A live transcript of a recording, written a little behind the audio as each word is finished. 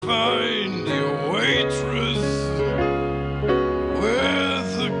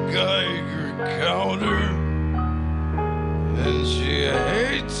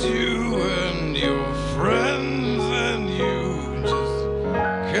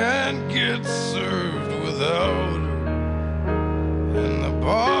can't get served without her. And the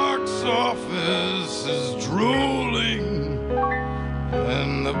box office is drooling,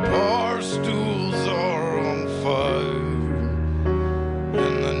 and the bar stools are on fire,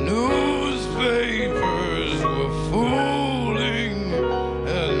 and the newspapers were fooling,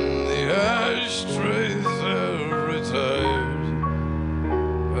 and the ashtrays have retired,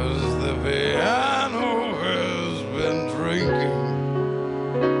 'cause the piano has been drinking.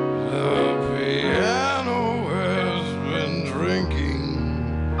 The piano has been drinking.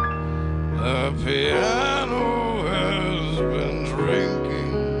 The piano has been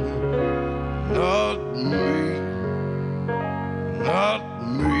drinking. Not me. Not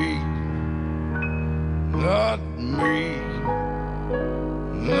me. Not me.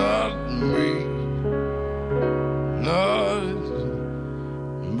 Not me. Not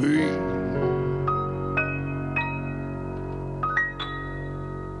me.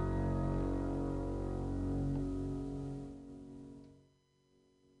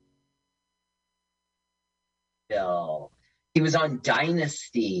 No. He was on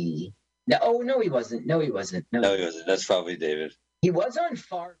Dynasty. No, oh, no, he wasn't. No, he wasn't. No, he wasn't. That's probably David. He was on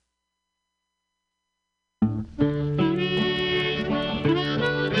Far.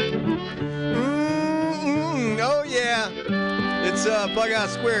 Oh, yeah. It's Bug Out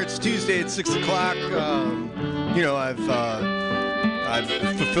Square. It's Tuesday at 6 o'clock. You know, I've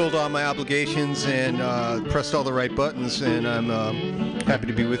fulfilled all my obligations and pressed all the right buttons, and I'm happy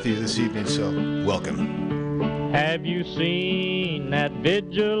to be with you this evening, so welcome. Have you seen that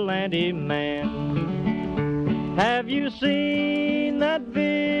vigilante man? Have you seen that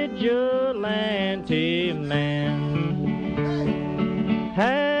vigilante man?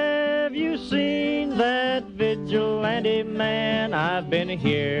 Have you seen that vigilante man? I've been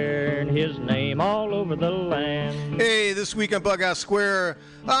hearing his name all over the land. Hey, this week on Bug Out Square,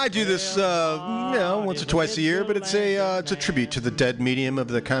 I do this, once or twice a year, but it's a tribute to the dead medium of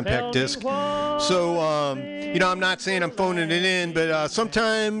the compact disc. So, I'm not saying I'm phoning it in, but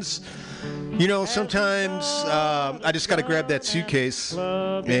sometimes I just got to grab that suitcase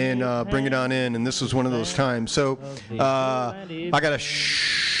and bring it on in, and this was one of those times. So, I got a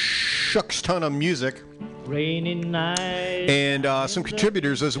shucks ton of music and some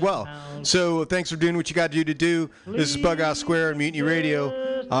contributors as well. So thanks for doing what you got to do. This is Bug Out Square and Mutiny Radio.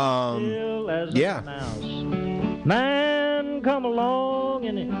 Yeah. Man come along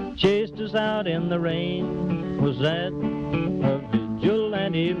and he chased us out in the rain. Was that a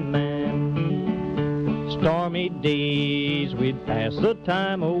vigilante man? Stormy days we'd pass the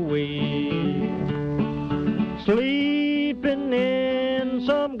time away, sleeping in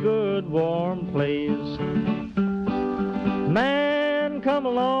some good warm place. Man come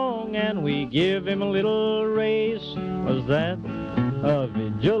along and we give him a little race. Was that a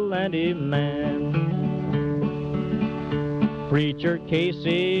vigilante man? Preacher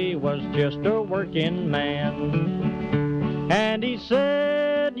Casey was just a working man, and he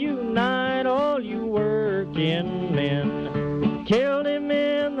said, unite all you working men. Killed him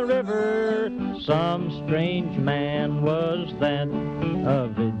in the river, some strange man. Was that a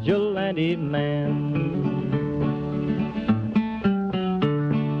vigilante man?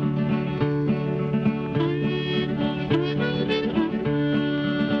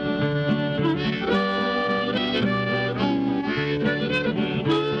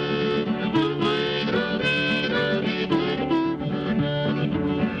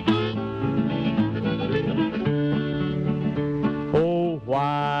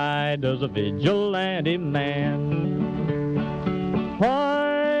 Why does a vigilante man,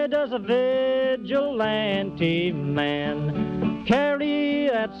 why does a vigilante man carry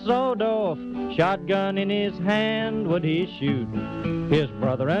that sawed-off shotgun in his hand? Would he shoot his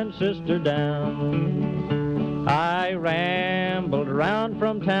brother and sister down? I rambled around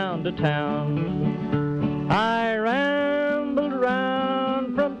from town to town, I rambled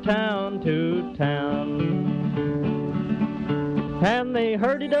around from town to town, and they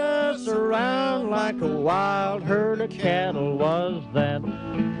herded us around like a wild herd of cattle. Was that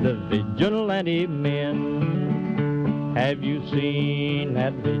the vigilante men? Have you seen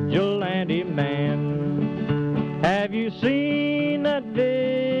that vigilante man? Have you seen that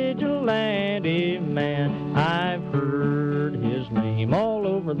vigilante man? I've heard his name all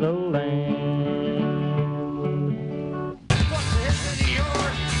over the land.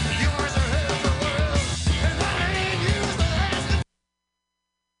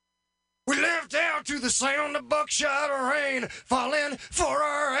 We left out to the sound of buckshot rain falling for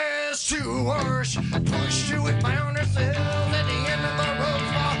our ass to wash. Pushed to it, found ourselves at the end of the road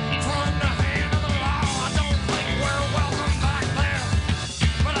far from the hand of the law. I don't think we're welcome back there,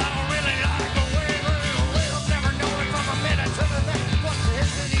 but I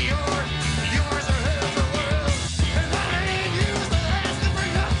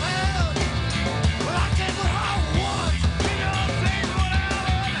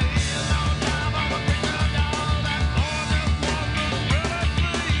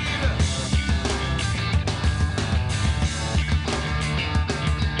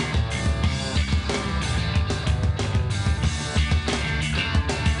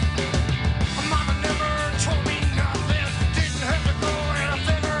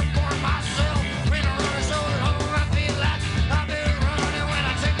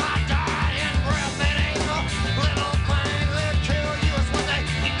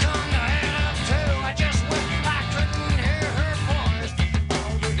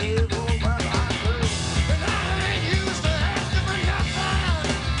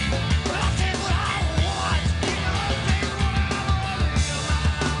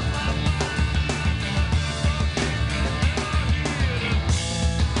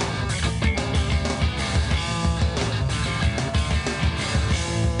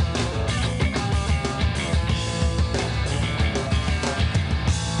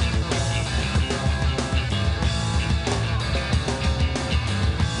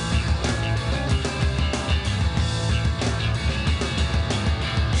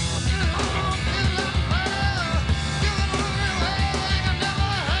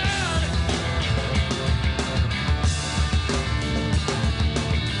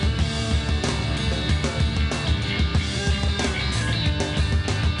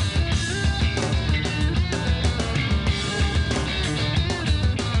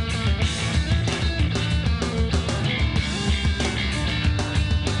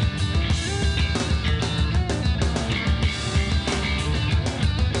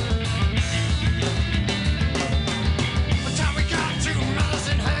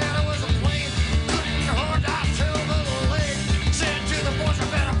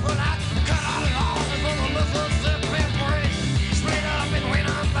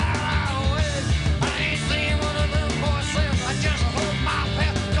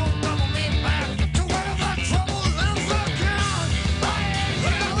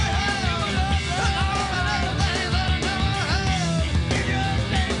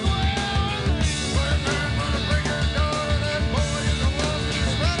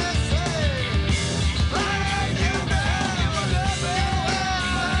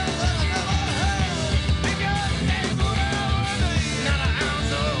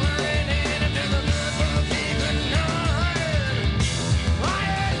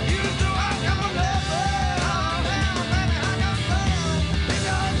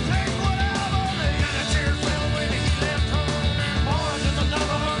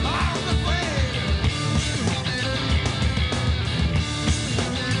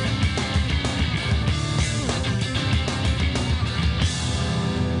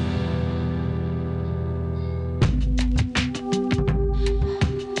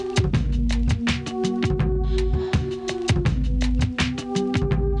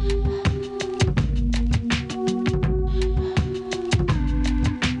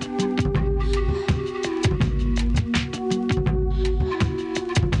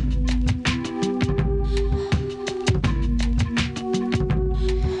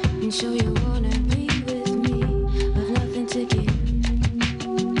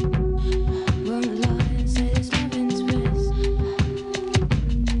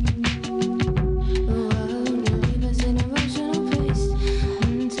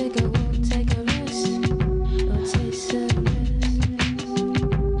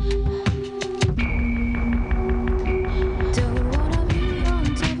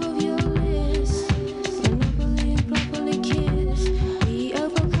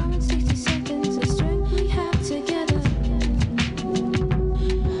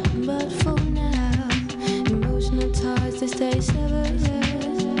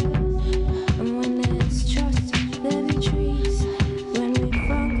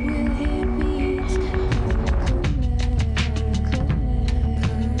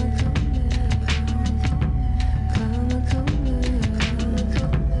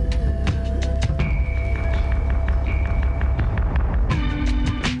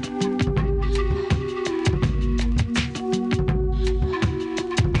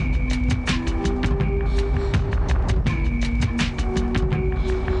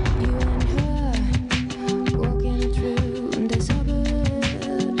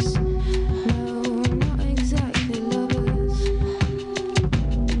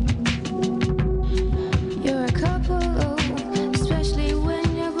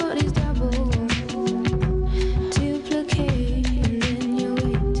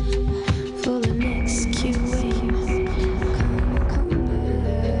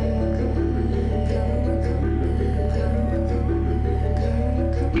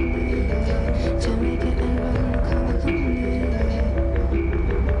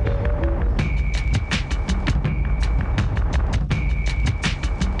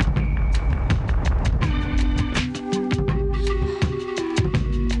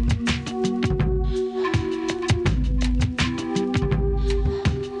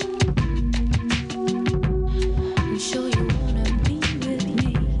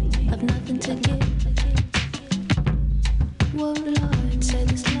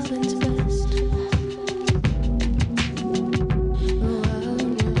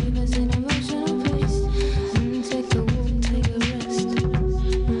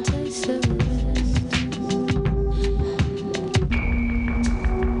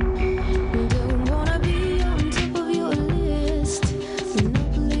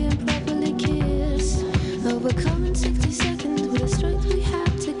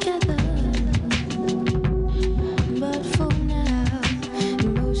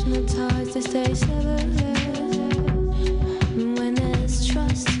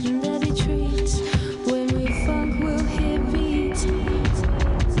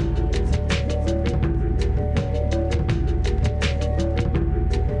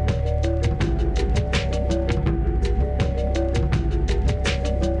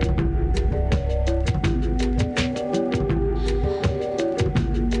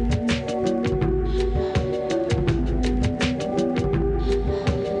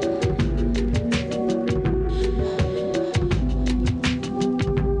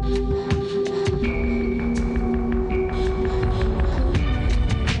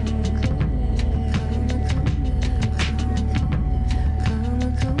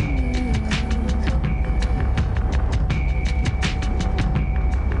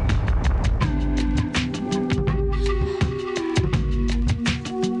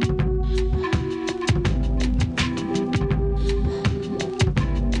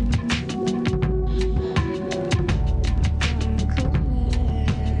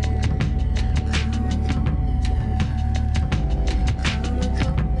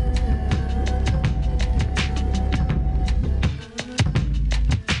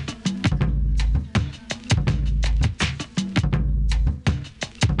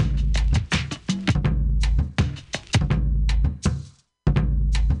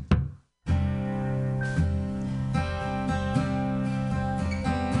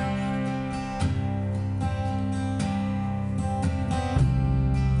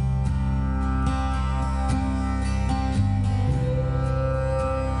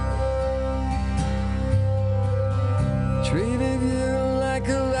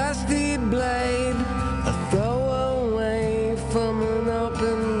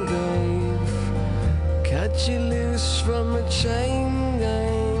chain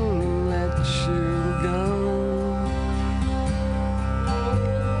gang and let you go.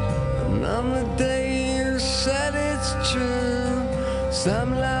 And on the day you said it's true,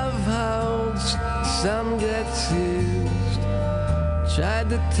 some love holds, some gets used. Tried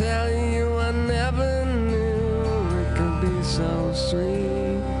to tell you I never knew it could be so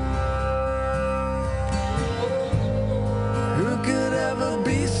sweet. Who could ever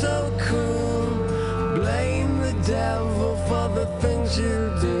be so things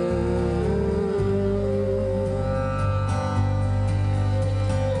you do.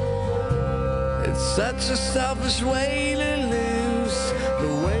 It's such a selfish way to lose,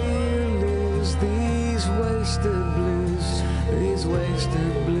 the way you lose these wasted blues, these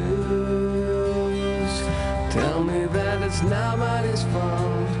wasted blues. Tell me that it's nobody's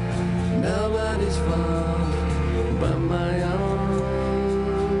fault, nobody's fault but my own.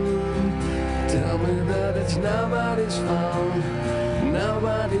 Tell me that it's nobody's fault,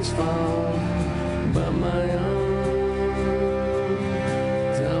 nobody's fault but my own.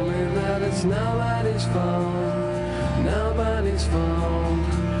 Tell me that it's nobody's fault, nobody's fault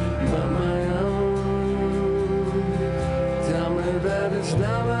but my own. Tell me that it's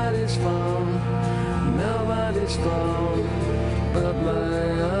nobody's fault, nobody's fault but my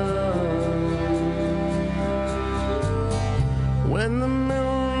own. When the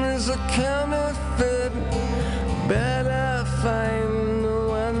moon is a counterfeit, better find the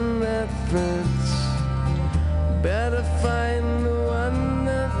one that fits. Better find the one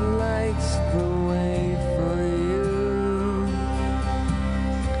that lights the way for you.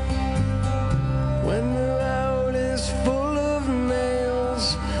 When the road is full of nails,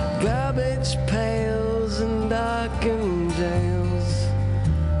 garbage pails and darkened jails,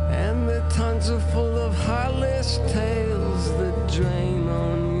 and the tongues are full of heartless tales that drain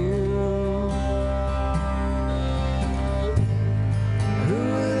on you. Who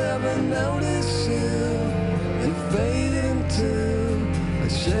would ever notice you and fade into a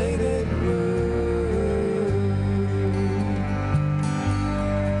shaded room?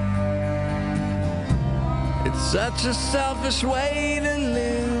 It's such a selfish way to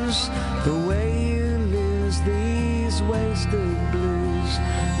lose, the way you lose these wasted blues,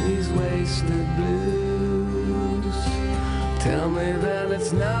 these wasted blues. Tell me that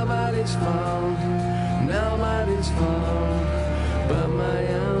it's nobody's fault, nobody's fault but my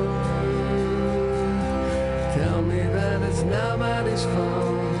own. Tell me that it's nobody's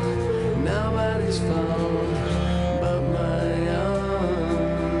fault, nobody's fault but my own.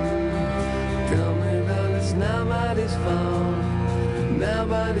 Tell me that it's nobody's fault,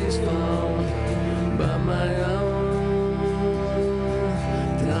 nobody's fault but my own.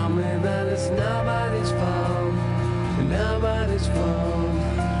 Tell me that it's nobody's fault, nobody's fault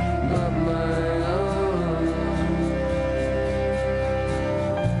but my own.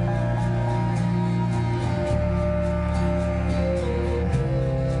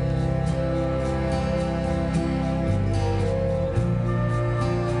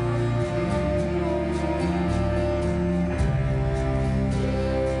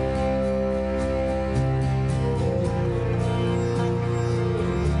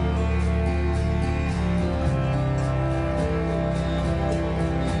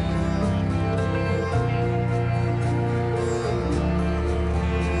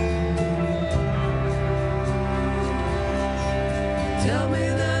 Tell me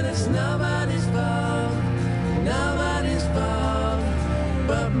that it's nobody's fault, nobody's fault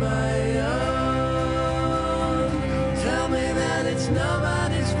but my own. Tell me that it's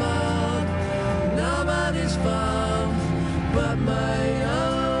nobody's fault, nobody's fault but my own.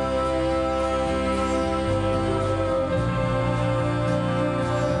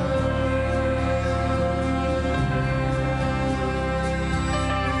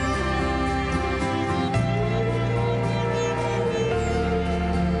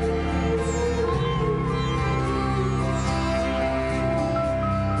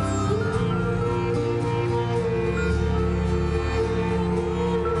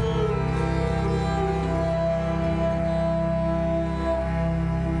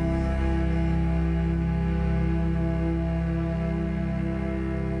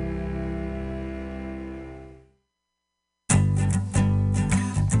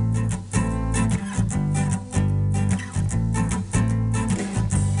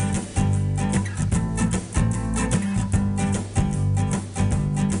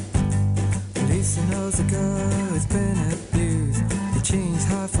 Lisa knows a girl who's been abused. He changed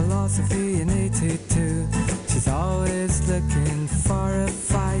her philosophy in 82. She's always looking for a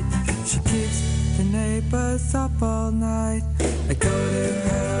fight. She keeps the neighbors up all night. I go to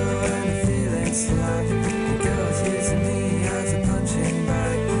her when I'm feeling slack. The girl's using me as a punching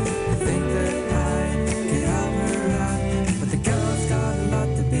bag. I think that I can help her out, but the girl's got a lot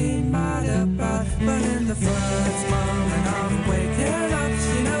to be mad about. But in the first moment of waking up,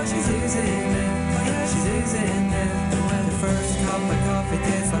 she knows she's losing it. Oh yeah, she's losing it. And when the first cup of coffee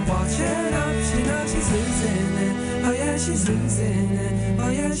tastes like washing up, she knows she's losing it. Oh yeah, she's losing it. Oh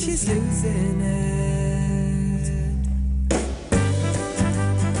yeah, she's losing it.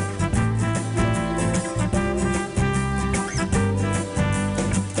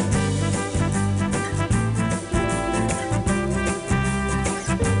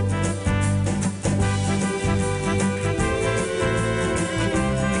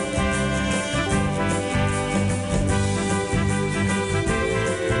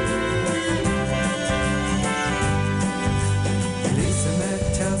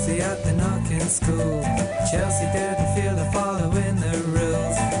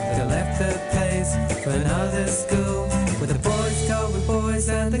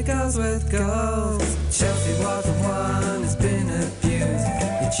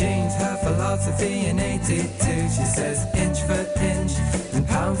 coffee in 82. She says inch for inch and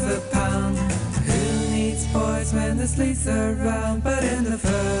pound for pound. Who needs boys when the sleeves are round? But in the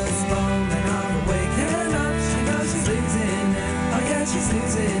first moment of waking up, she knows she's losing it. Oh yeah, she's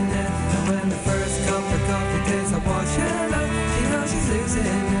losing it. And when the first cup of coffee tastes like washing up, she knows she's losing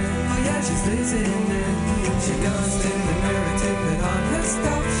it. Oh yeah, she's losing it. She goes to the mirror to put on her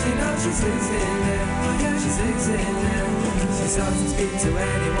stuff. She knows she's losing it. Oh yeah, she's losing it. She doesn't speak to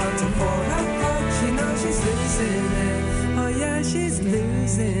anyone to pour her out. She knows she's losing it. Oh yeah, she's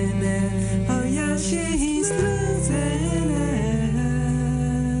losing it. Oh yeah, she's losing it.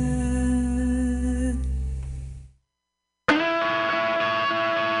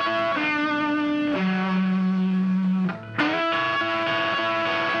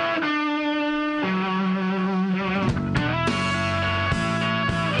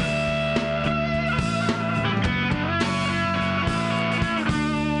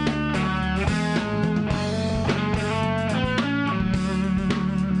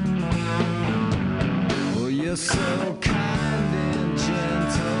 You're so kind and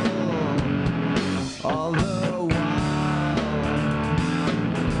gentle all the while,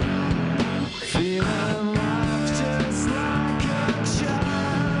 feeling life just like a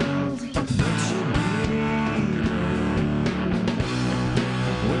child. But you bleed.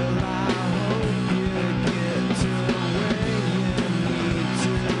 Well, I hope you get to where you need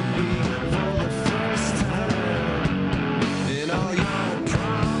to be for the first time in all your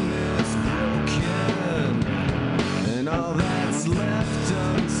promise broken. And all that's left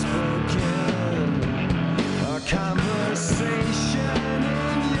unspoken, a conversation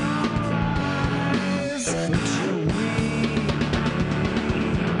in your eyes. Would you weep?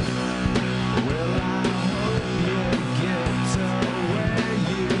 Well, I hope you get to where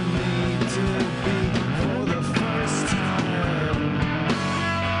you need to be for the first time.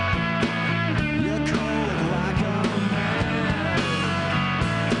 You're cold like a man.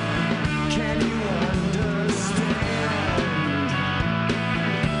 Can you understand?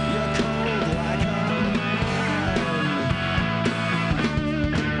 You're cold like a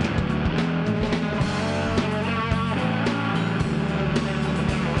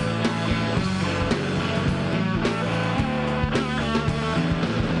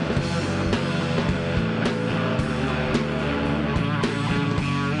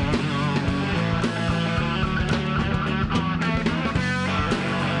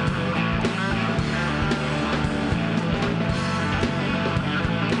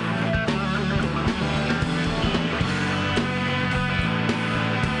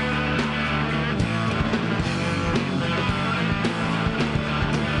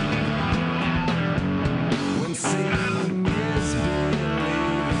when seeing is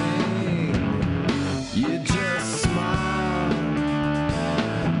believing, you just smile.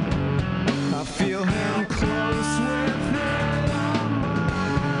 I feel him close within our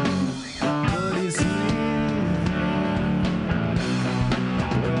minds, but he's leaving.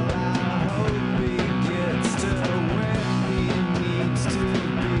 Well, I hope he gets to where he needs to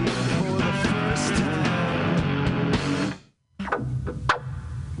be for the first time.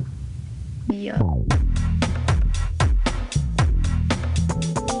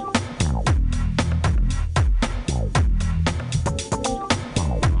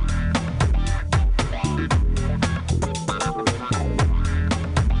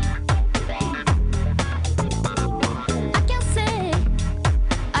 I can say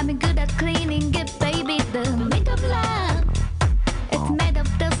I'm good at cleaning it, baby. The meat of love, it's made of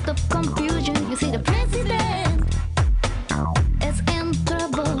dust of confusion. You see, the president is in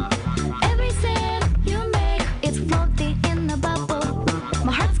trouble. Every cent you make is floating in a bubble.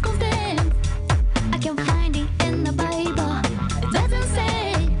 My heart's content, I can find it in the Bible. It doesn't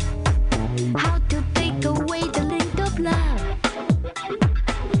say how to take away the link of love.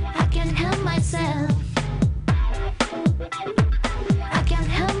 I can't help myself. I can't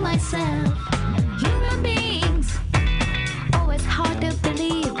help myself. Human beings, always hard to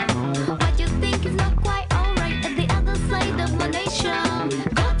believe. What you think is not quite alright at the other side of my nation.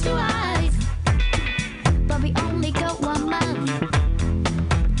 Got two eyes, but we only got one mouth.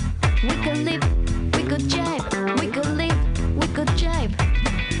 We could live, we could jive. We could live, we could jive.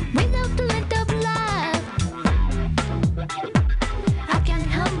 Without the light of love, I can't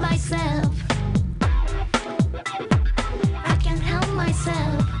help myself. I can't help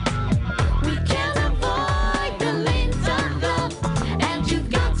myself. We can't avoid the lens of love, and you've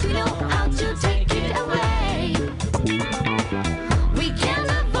got to know how to take it away. We can't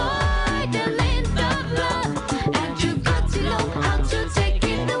avoid the lens of love, and you've got to know how to take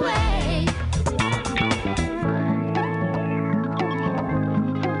it away.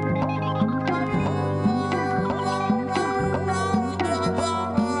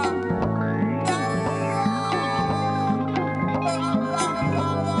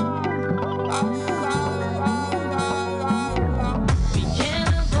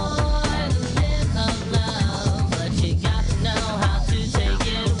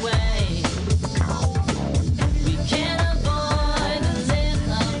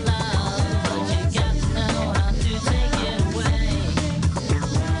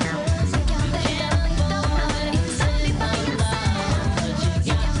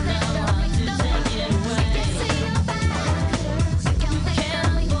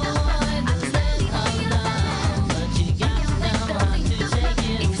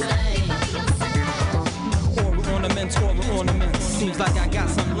 like I got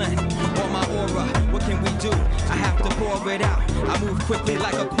some lint on my aura. What can we do? I have to pour it out. I move quickly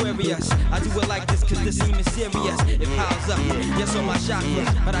like Aquarius. I do it like this cause this seems serious. It piles up, yes on my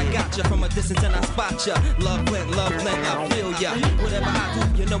chakras. But I got ya from a distance and I spot ya. Love blend, I feel ya. Whatever I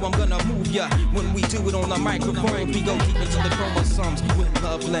do, you know I'm gonna move ya. When we do it on the microphone, we go deep into the chromosomes with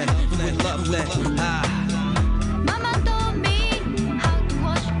love blend, Mama told me how to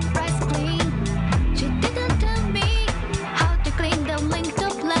wash rice clean. She didn't tell me how to clean the link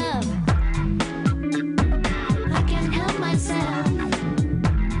of love. I can't help myself.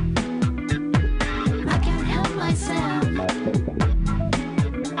 I can't help myself.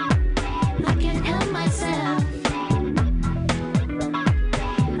 I can't help myself.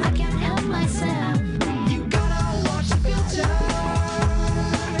 I can't help myself. You gotta watch the filter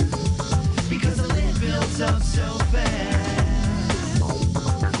because the lid builds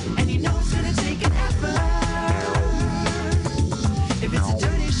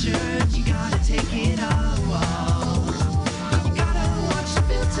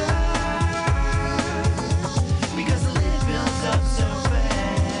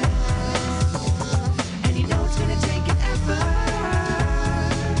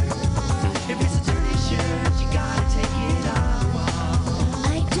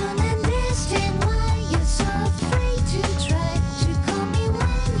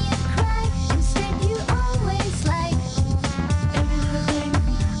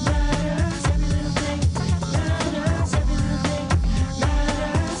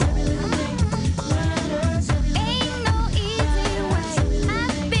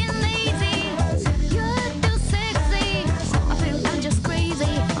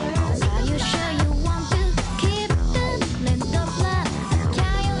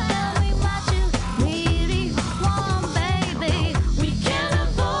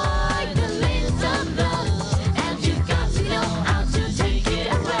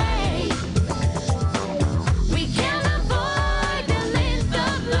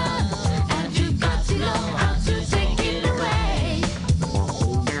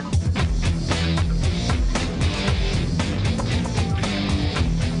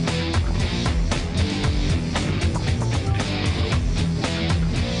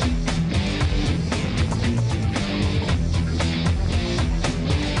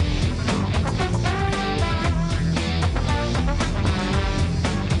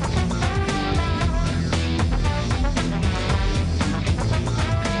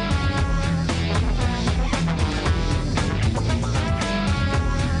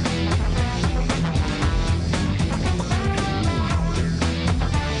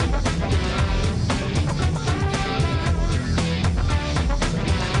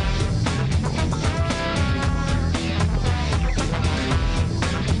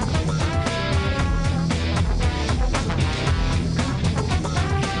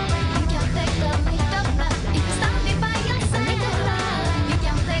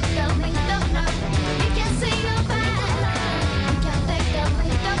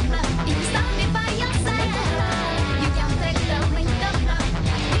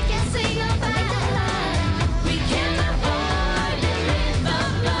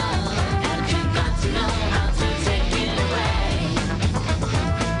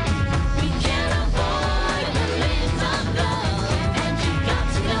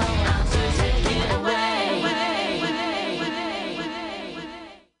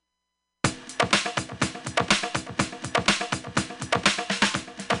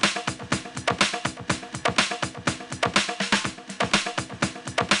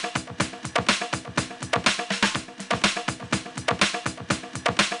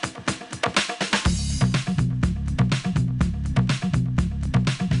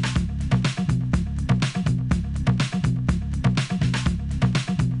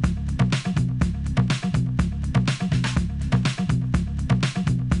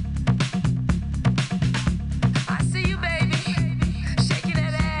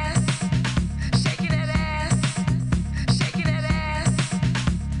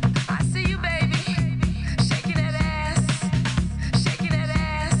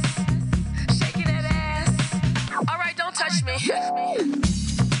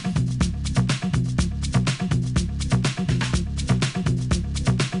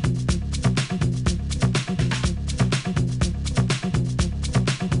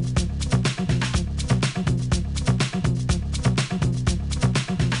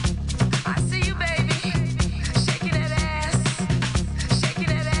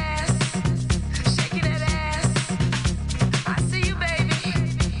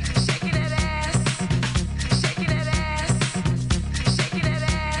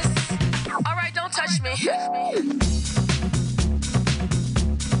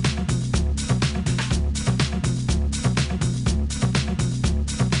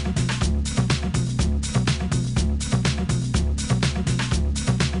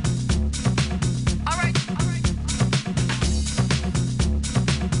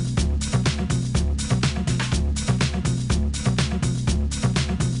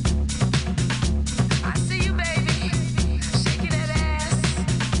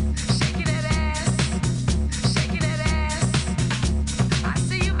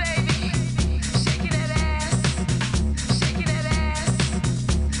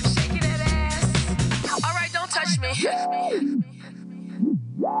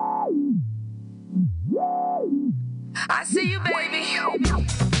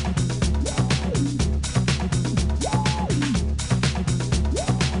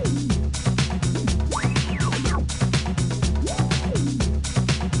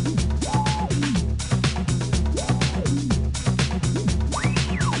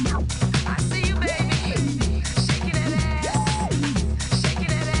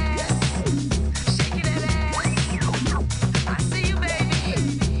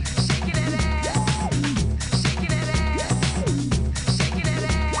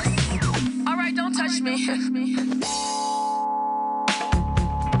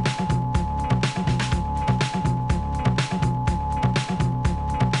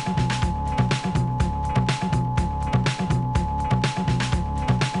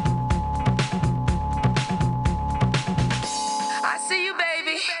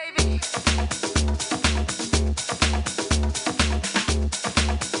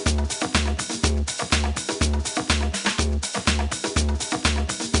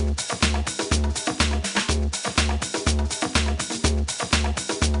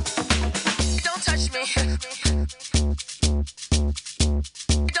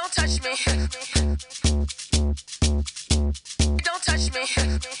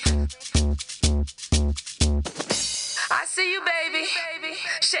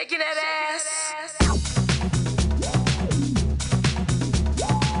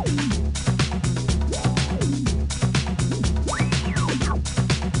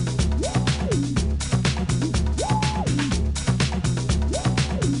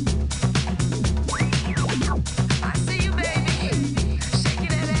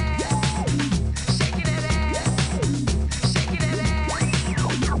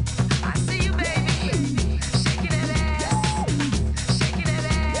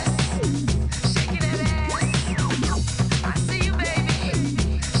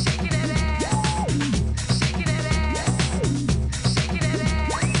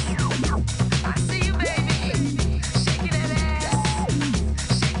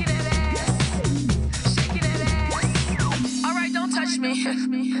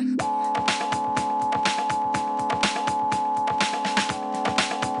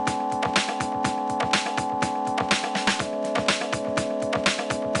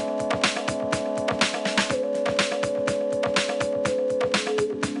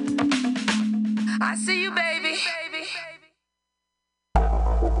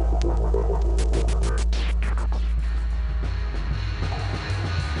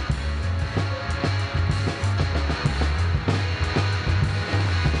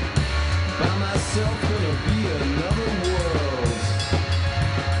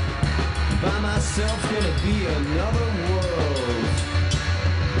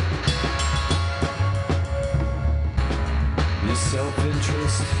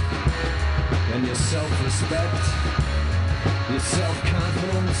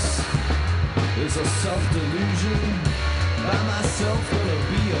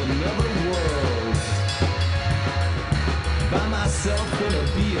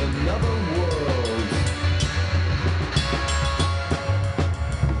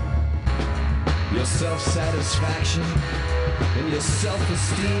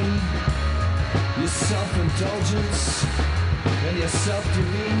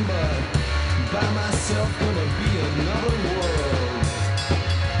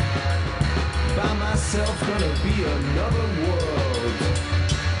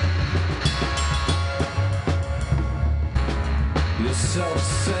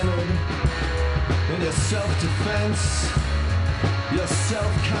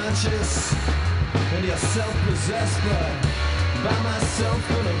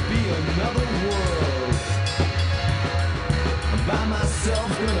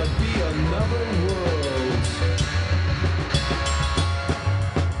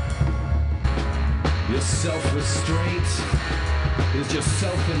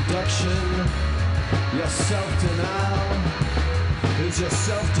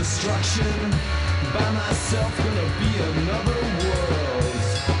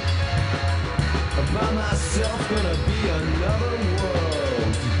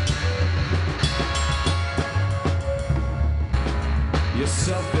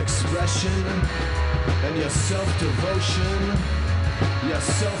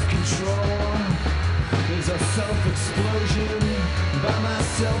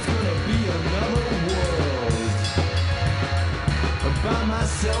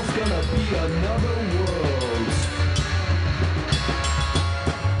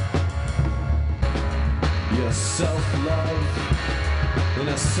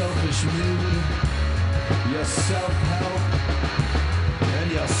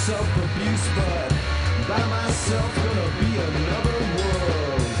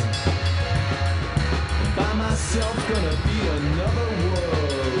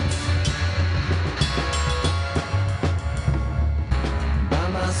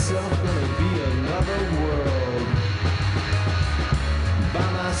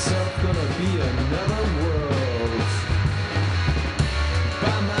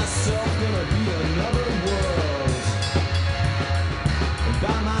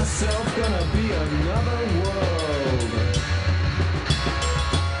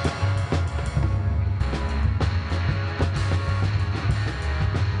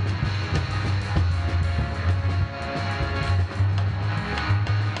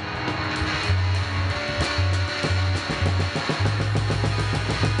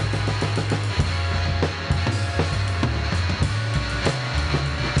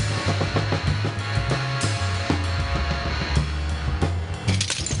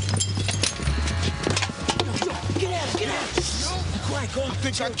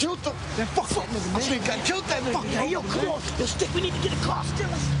think I killed him? Then fuck that nigga, man. I think I killed that nigga. Fuck that, yo, come on. Yo, Stick, we need to get a car still.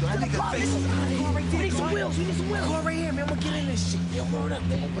 That nigga face. We need some wheels, Car right here, man. We'll get in this shit. Yo, word up,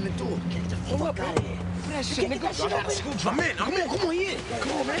 man. Open the door. Get the fuck out of here. That shit, nigga. That shit open. I'm in. Come on, yeah.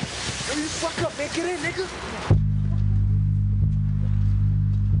 Come on, man. Yo, you fuck up, man. Get in, nigga.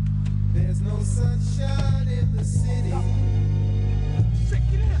 There's no sunshine in the city.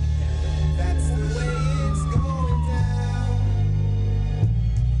 That's the way it's going down.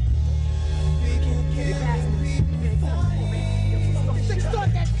 People killing, people dying. Start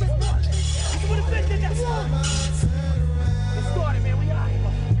that shit. That's what it is. That's what it started, man. We alright.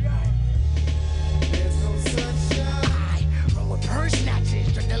 There's no sunshine. Roll with purse snatchers,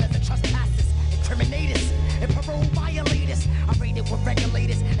 drug dealers and trespassers, incriminators, and parole violators. I raided with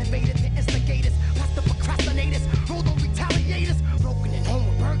regulators, invaded the instigators, past the procrastinators, rolled on retaliators, broken in home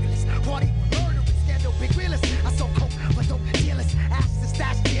with burglars, party with murderers, scandal big realists. I sold coke for dope dealers, ash the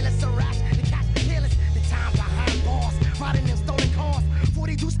stash dealers, so rash the cash dealers. The time behind bars, riding in stolen cars,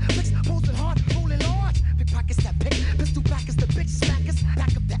 40 deuce flicks, posing hard, rolling large. Big pockets that pick, pistol backers, the bitch smackers,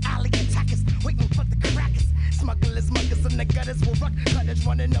 back up the alley attackers, waiting for the crackers. Smugglers, muggers, and the gutters will rock cutters,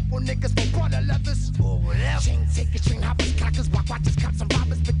 running up on niggas for brother leathers. Chain takers, train hoppers, cockers, walk watchers, cops and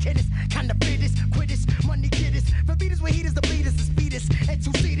robbers, beginners, kind of fitters, quitters, money getters, beaters with heaters, the bleeders, the speeders, and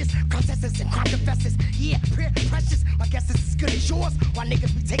two-seaters, contestants and crime confessors. Yeah, peer precious, my guess is as good as yours. While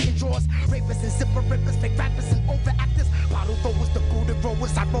niggas be taking draws, rapists and zipper rippers, fake rappers and overactors, bottle throwers, the booty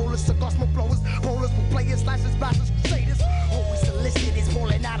growers, hot rollers, cigar smoke blowers, rollers with players, slashers, bashers, crusaders. Always solicitors,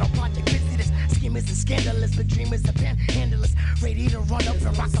 rolling out on project visitors, schemers and scandalous, but dreamers and panhandlers, ready to run up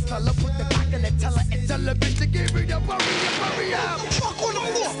and Rockefeller, put the back in the teller and tell a bitch to give me the worry up. Fuck on the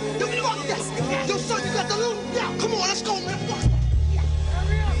floor. Yo, fuck that. Yo, son, you got the loot. Yeah, come on, let's go, man. Fuck.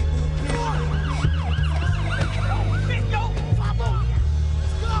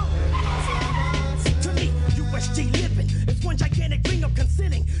 To me, USG living is one gigantic ring of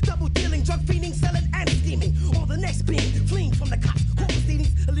concealing, double dealing, drug fiending, selling and scheming. Or the next being fleeing from the cops, court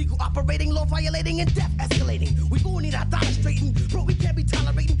proceedings, illegal operating, law violating, and death escalating. We gon' need our dollar straightened, bro. We can't be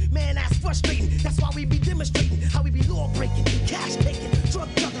tolerating, man, that's frustrating. That's why we be demonstrating how we be law breaking, cash taking, drug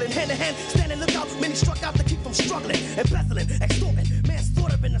juggling, hand to hand, standing lookout. Many struck out to keep from struggling, embezzling, extorting,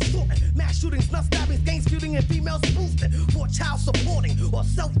 manslaughter and assaulting, mass shootings, nut stabbings, gangs feuding, and females boosting for child supporting or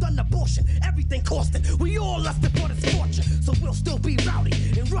self-done abortion. Everything costing. We all lusted for this fortune, so we'll still be rowdy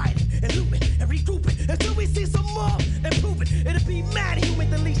and rioting and looting and regrouping until we see some more improving. It'll be mad human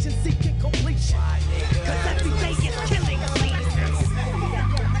deletion seeking completion. Cause every day is killing us.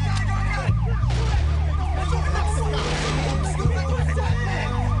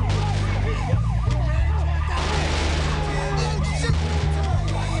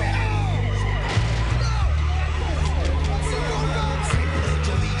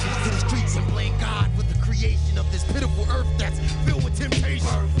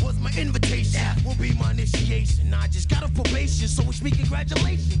 Invitation will be my initiation. I just got a probation, so wish me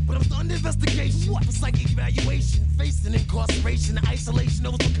congratulations. But I'm still under investigation. What? For psychic evaluation, facing incarceration, isolation,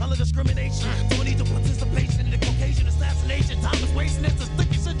 over some color discrimination. Don't need the participation in the Caucasian assassination. Time is wasting, it's a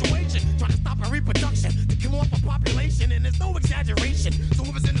sticky situation. Trying to stop a reproduction to kill off a population, and there's no exaggeration. So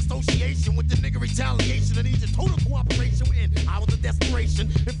if it's in association with the nigga retaliation, I need your total cooperation within hours of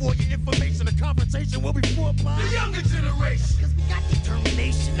desperation. And for your information, the confrontation will be fought by the younger generation. Cause we got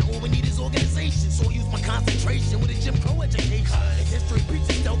determination, and all we need is organization. So I use my concentration with a Jim Crow education. History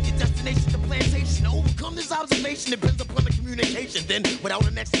preaches don't get destination to plantation. To overcome this observation depends upon the communication. Then, without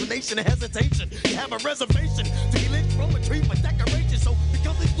an explanation or hesitation, you have a reservation to be lynched from a tree for decoration. So,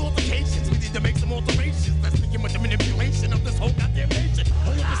 because these altercations, we need to make some alterations. Let's begin with the manipulation of this whole goddamn nation.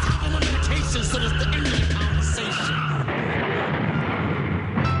 All of this time on medication, so that's the end of the conversation.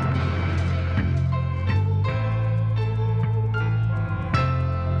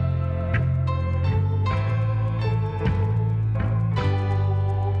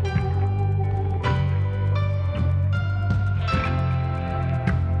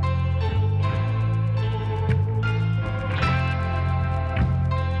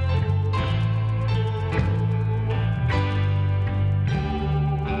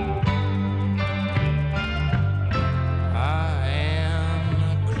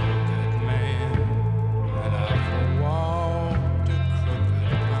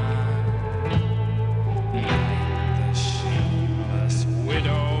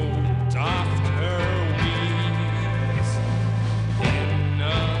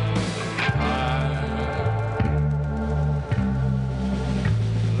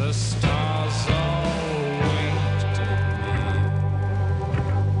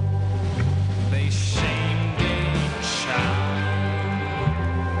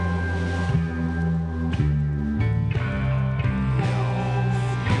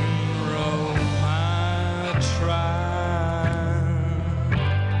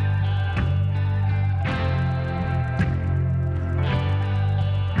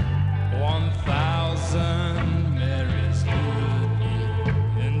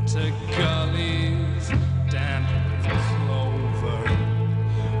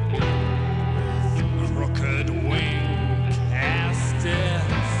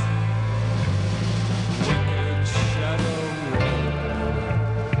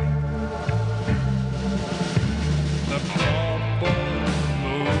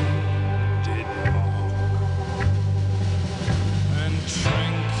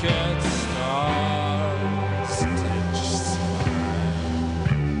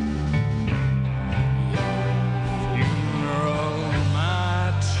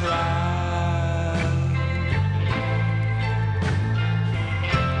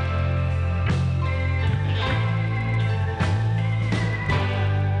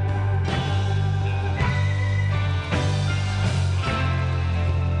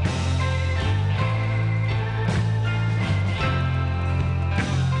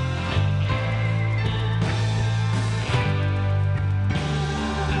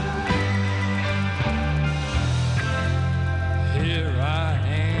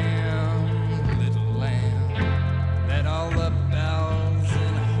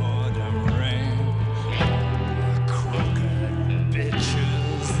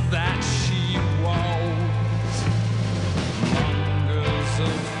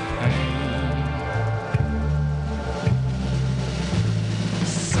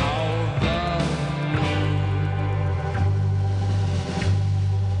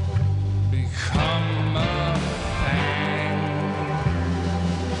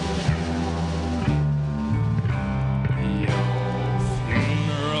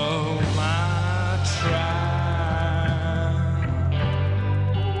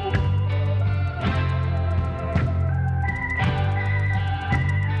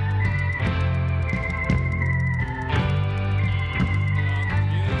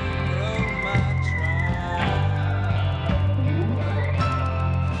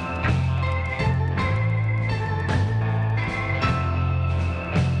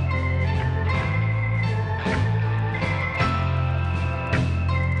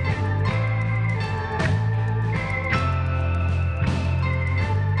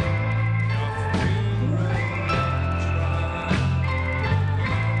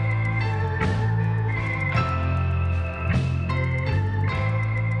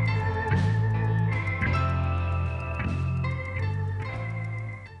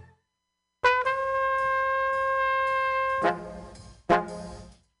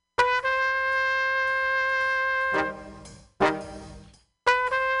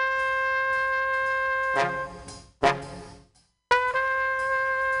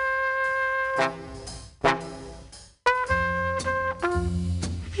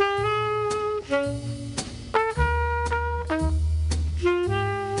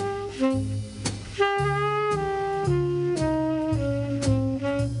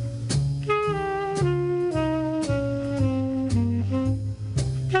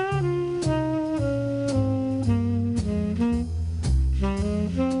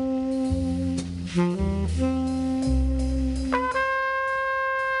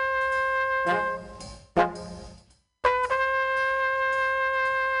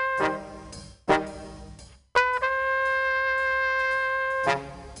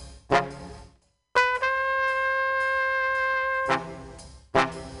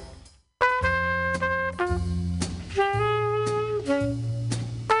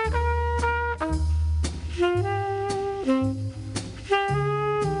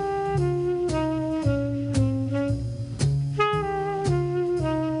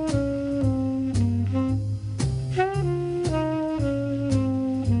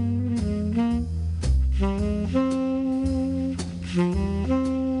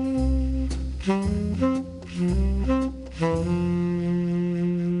 He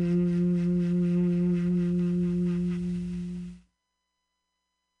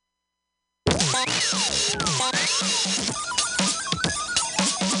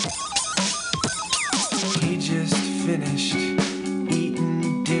just finished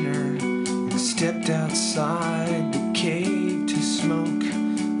eating dinner and stepped outside the cave to smoke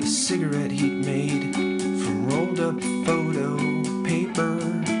a cigarette he'd made from rolled up photo paper.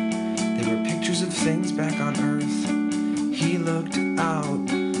 There were pictures of things back on Earth. He looked out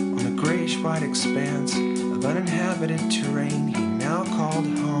on a grayish-white expanse of uninhabited terrain he now called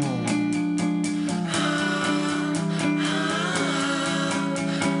home.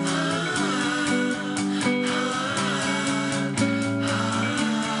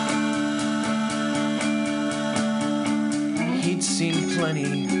 He'd seen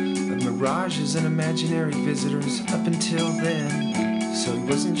plenty of mirages and imaginary visitors up until then, so he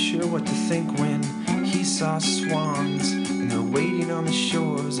wasn't sure what to think when he saw swans and they're waiting on the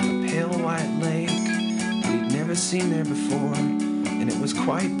shores of a pale white lake that he'd never seen there before, and it was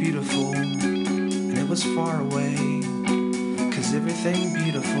quite beautiful, and it was far away, 'cause everything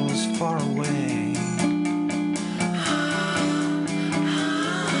beautiful is far away.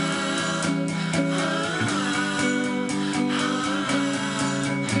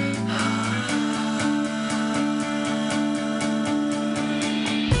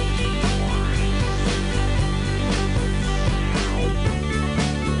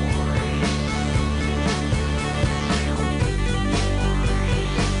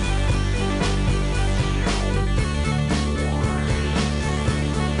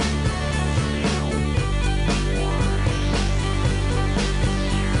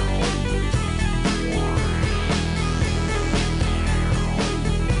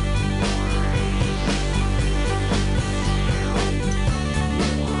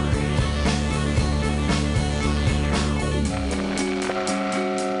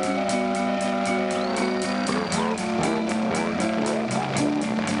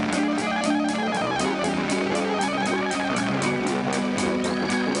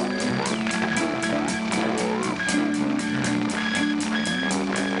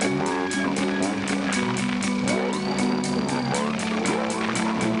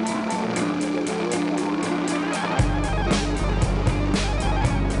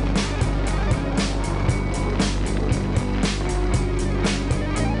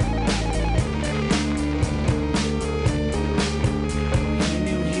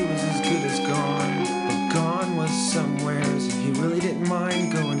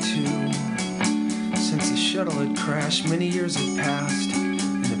 Many years had passed,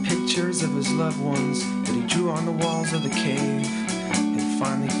 and the pictures of his loved ones that he drew on the walls of the cave had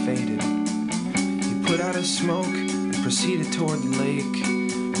finally faded. He put out his smoke and proceeded toward the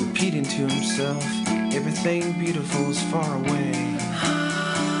lake, repeating to himself, everything beautiful is far away.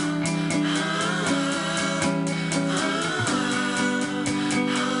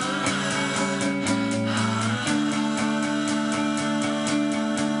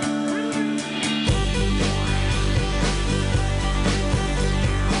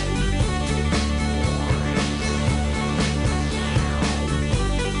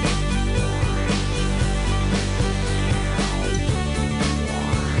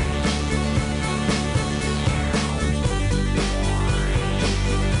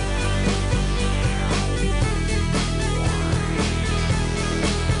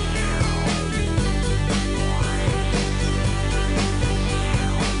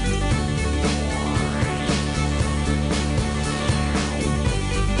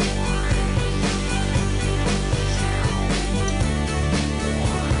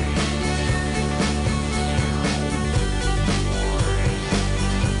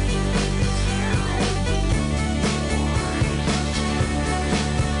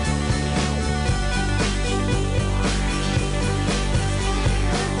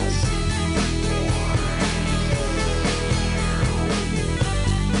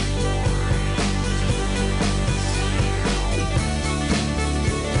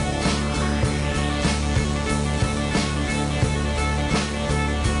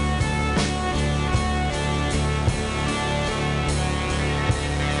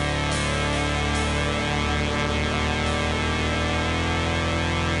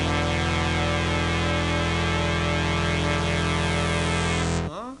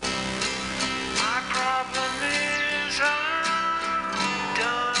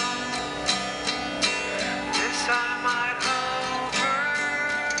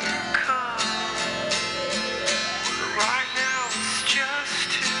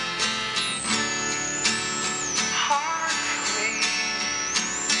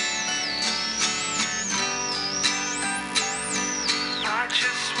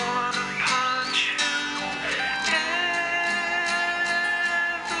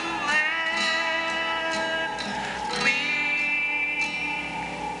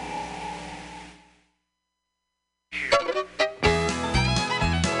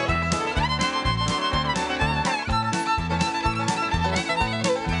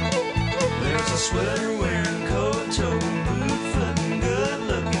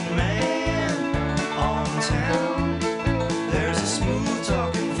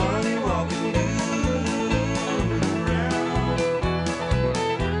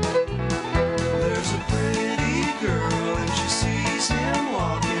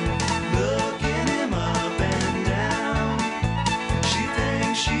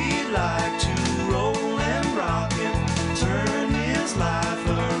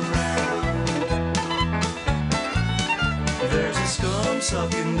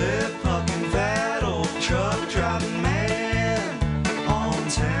 sucking lip, pucking fat old truck driving man on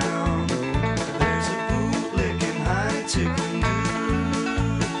town. There's a bootlicking high ticking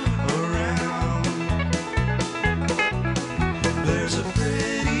dude around. There's a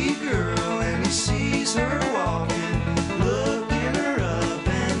pretty girl and he sees her walking, looking her up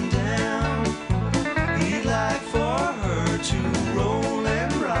and down. He'd like for her to roll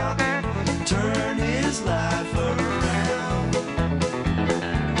and rock and turn his life around.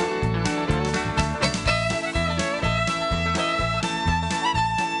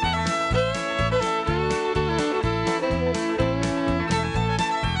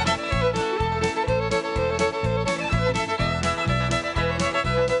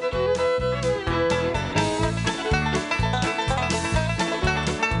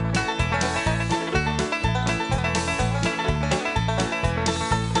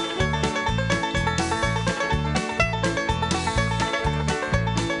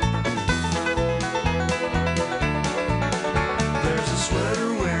 There's a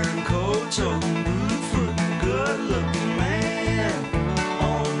sweater wearing, coat toting, boot footing, good looking man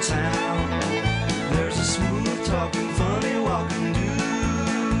on town. There's a smooth talking, funny walking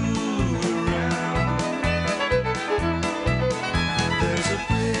dude around. There's a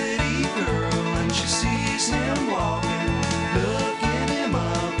pretty girl and she sees him walking, looking him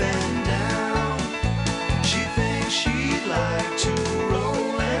up and down. She thinks she'd like to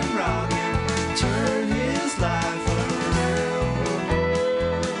roll and rock and turn his life around.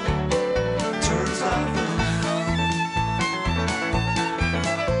 Turns life around.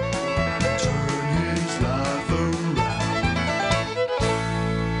 Turn his life around.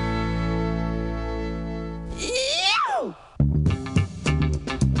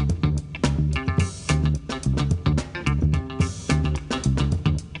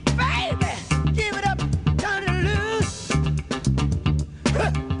 Baby, give it up, turn it loose.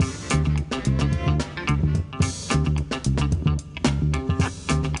 Huh.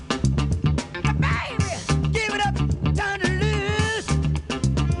 Baby, give it up, turn it loose.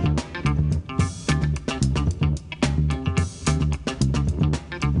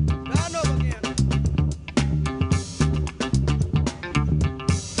 Round over again.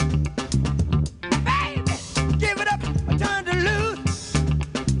 Baby, give it up, turn it loose.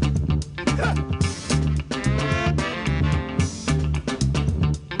 Huh.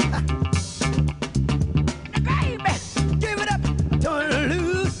 Baby, give it up, turn it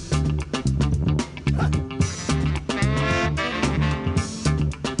loose. Huh.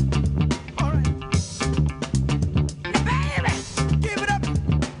 All right. Baby, give it up,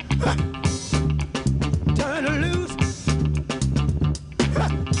 huh. Turn it loose. Huh.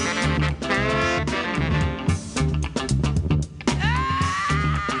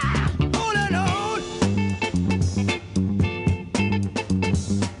 Holding on.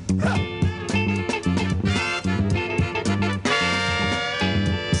 Huh.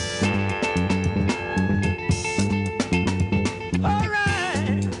 All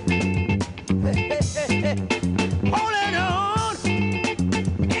right. Holding on.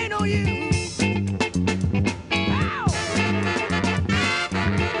 Ain't no use. Ow.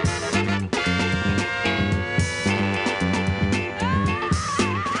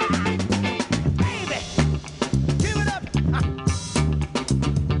 Baby, give it up.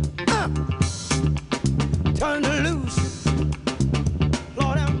 Turn it loose.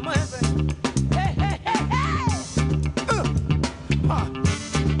 Lord have mercy. Hey, hey, hey, hey.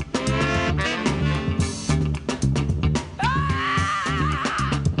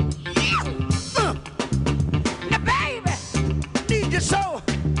 Now, baby, need your soul.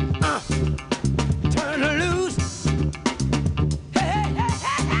 Turn it loose. Hey, hey,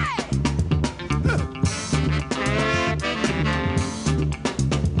 hey, hey, hey.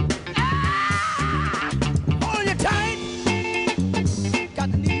 Hold your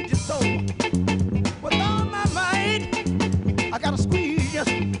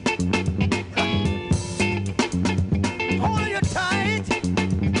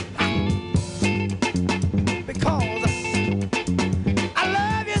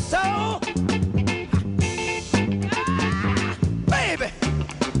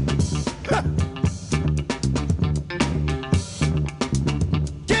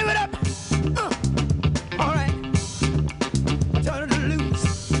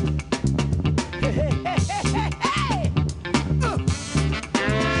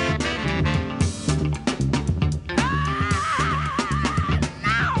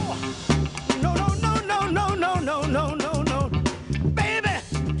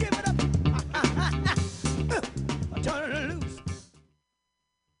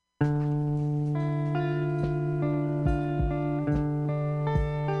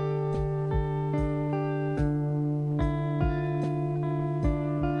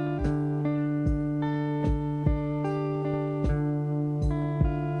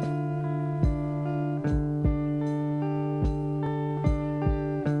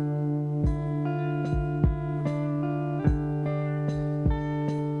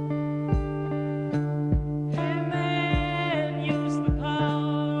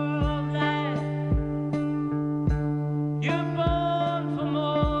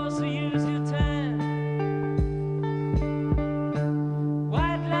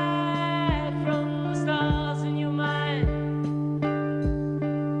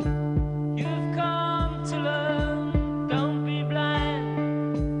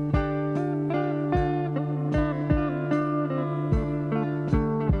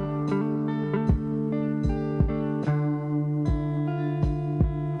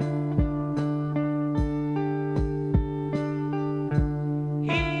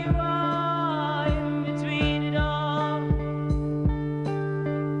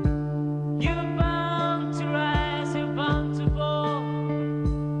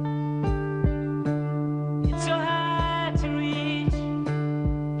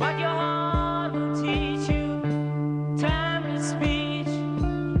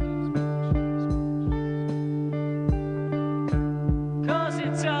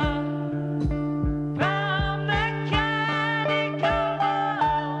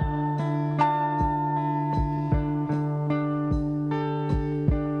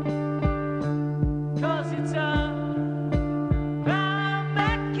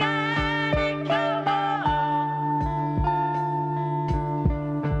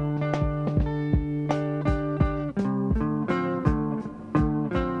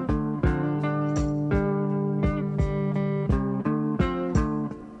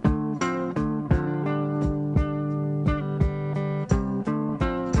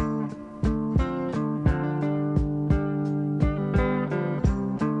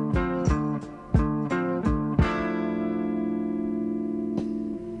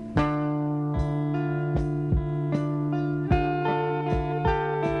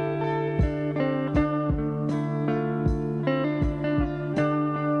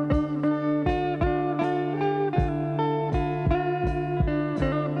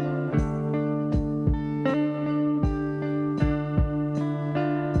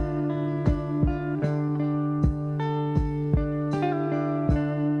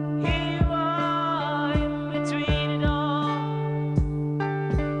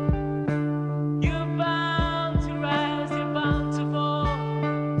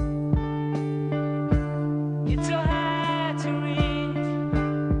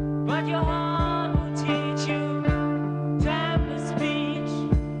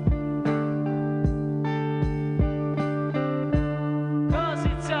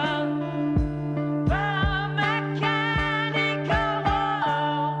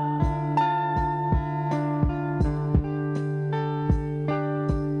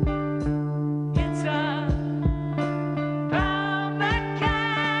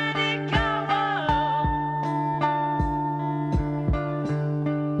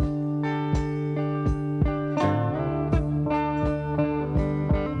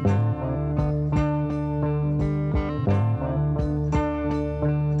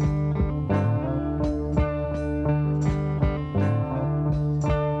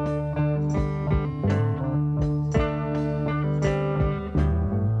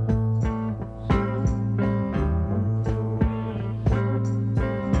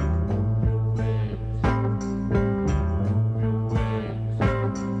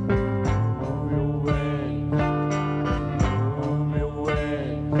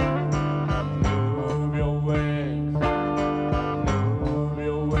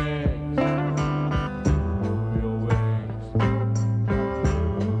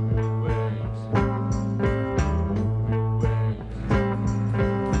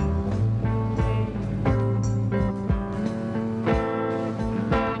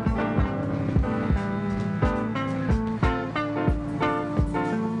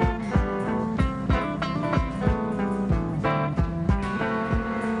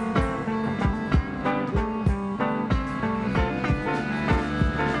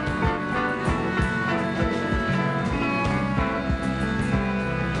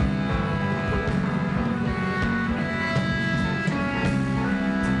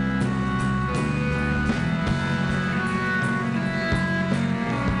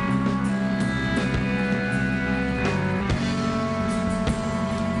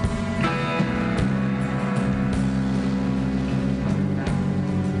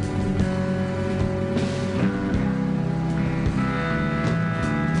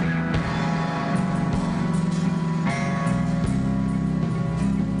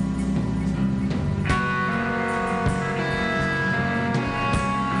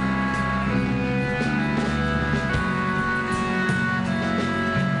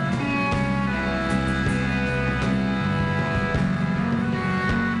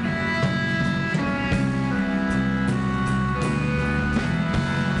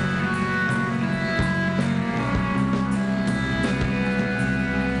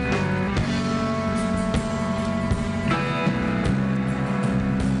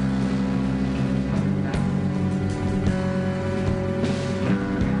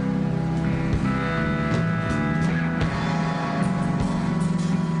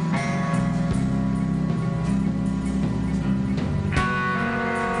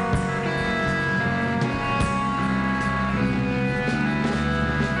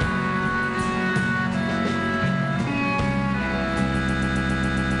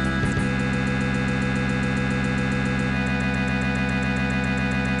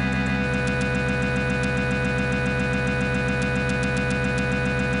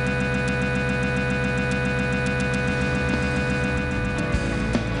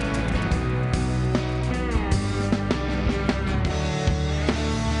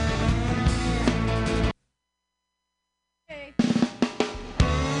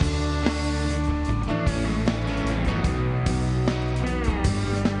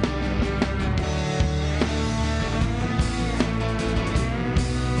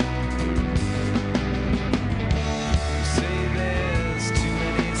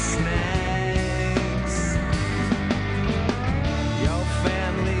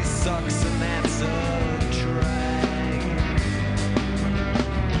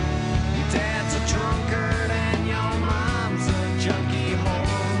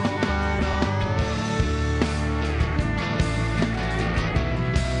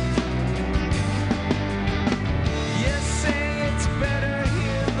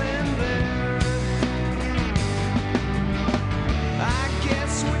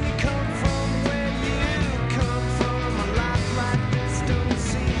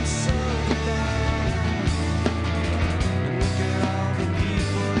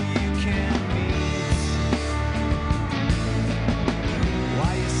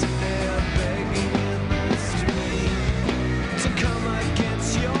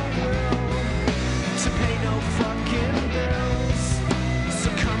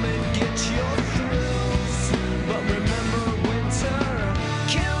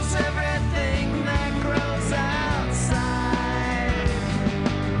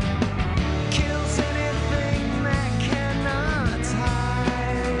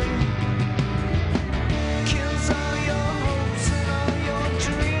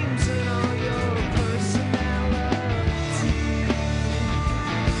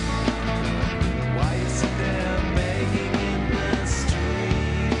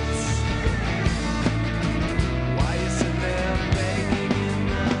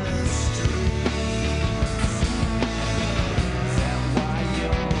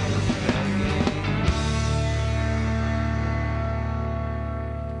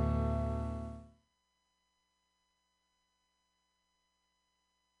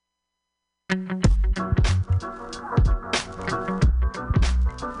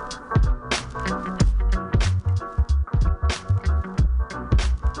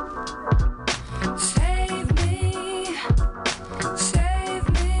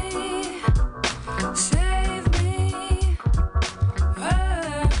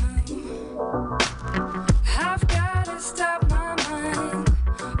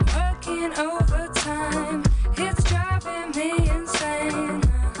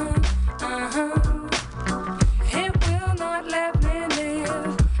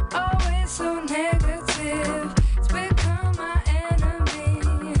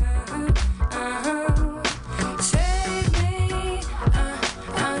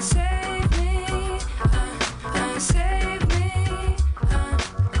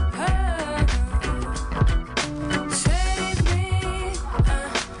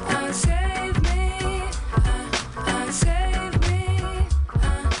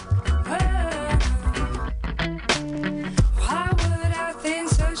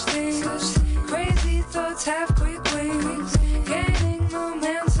thoughts have quick wings, gaining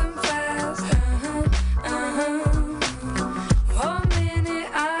momentum fast. 1 minute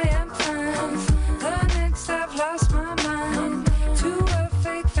I am fine, the next I've lost my mind to a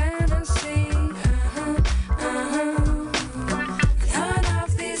fake fantasy. None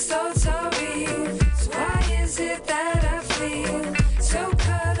of these thoughts are real, so why is it that I feel so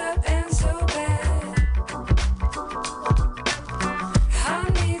caught up and so bad? I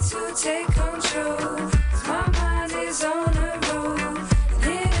need to take control, 'cause my mind is on a roll, and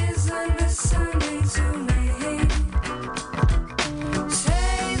it isn't listening to me.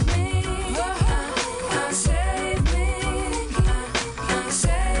 Save me, save me,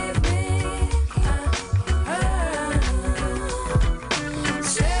 save me,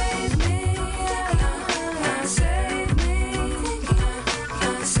 save me, save me,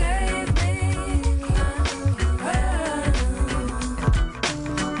 save me.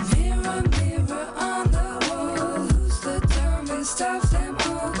 Mirror, mirror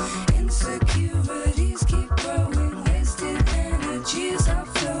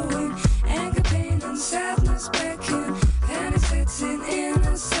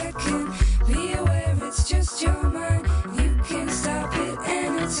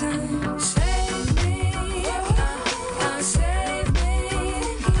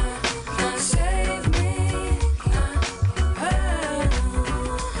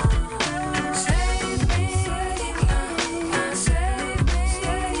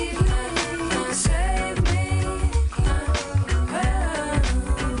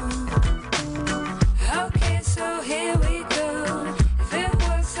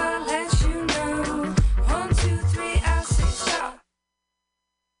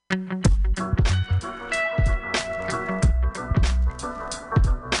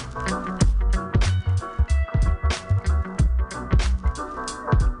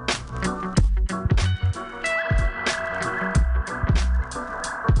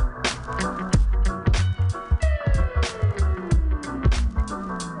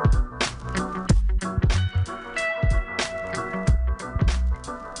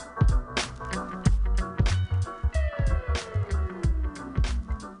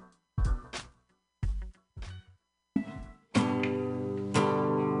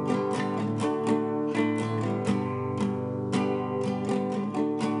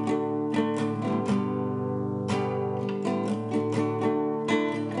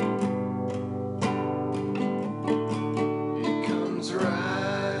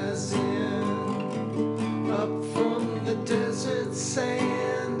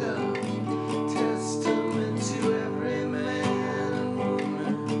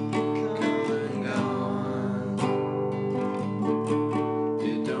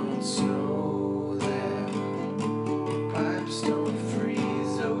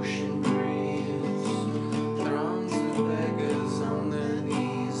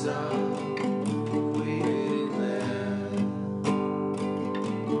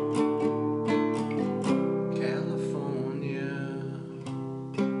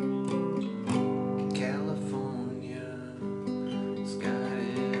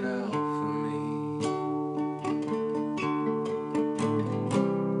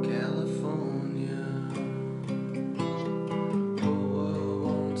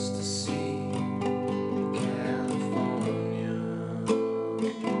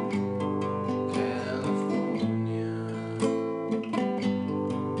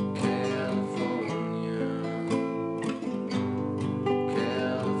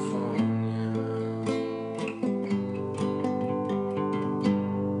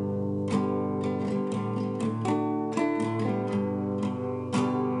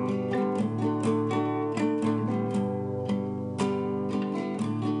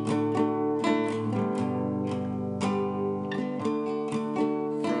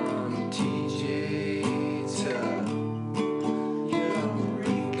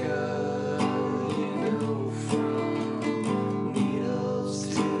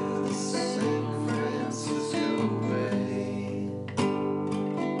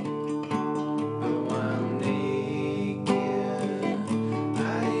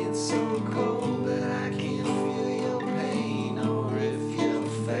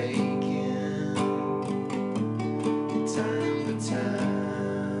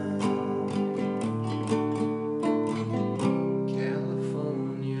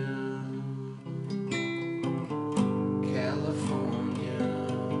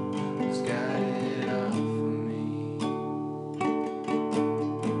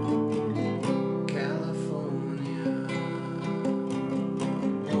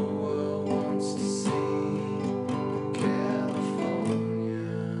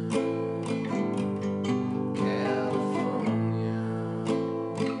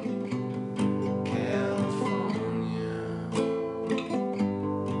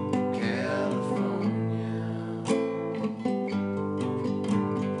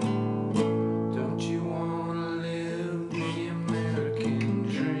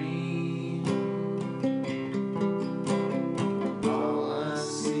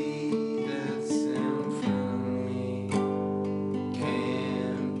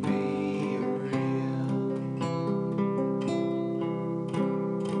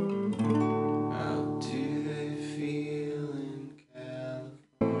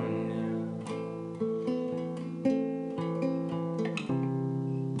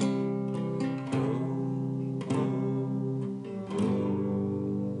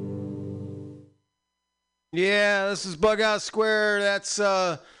Yeah, this is Bug Out Square. That's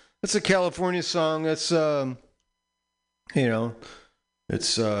a California song. That's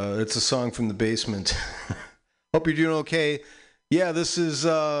it's a song from the basement. Hope you're doing okay. Yeah, this is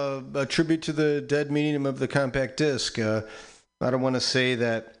a tribute to the dead medium of the compact disc. I don't want to say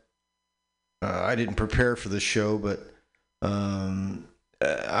that I didn't prepare for this show, but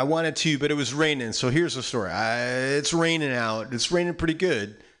I wanted to, but it was raining. So here's the story. It's raining out. It's raining pretty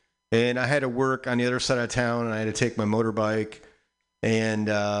good. And I had to work on the other side of town, and I had to take my motorbike. And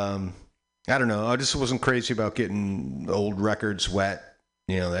I don't know. I just wasn't crazy about getting old records wet,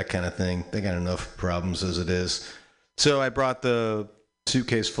 that kind of thing. They got enough problems as it is. So I brought the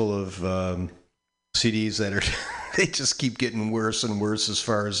suitcase full of CDs that are they just keep getting worse and worse as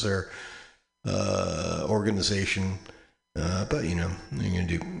far as their organization. But what are you gonna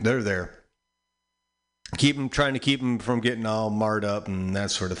do? They're there. Trying to keep them from getting all marred up and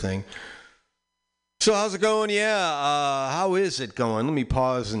that sort of thing. So how's it going? Yeah, how is it going? Let me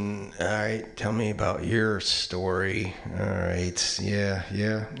pause and, all right, tell me about your story. All right, yeah,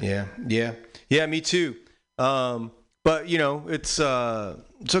 me too. But it's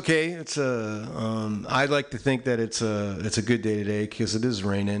okay. It's I like to think that it's a good day today because it is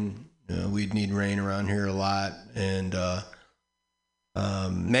raining. We'd need rain around here a lot, and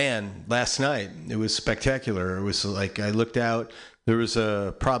man, last night it was spectacular. It was like I looked out. There was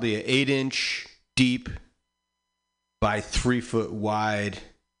probably an 8-inch deep by 3 foot wide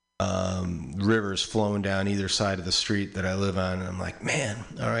rivers flowing down either side of the street that I live on, and I'm like, man,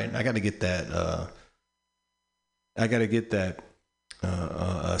 all right, I got to get that. I got to get that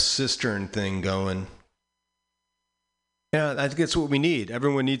a cistern thing going. Yeah, I think that's what we need.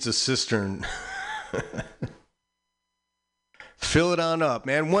 Everyone needs a cistern. Fill it on up,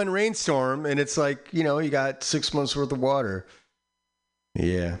 man. One rainstorm, and it's like, you got 6 months worth of water.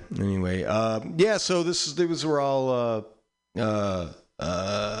 Yeah. Anyway, so these were all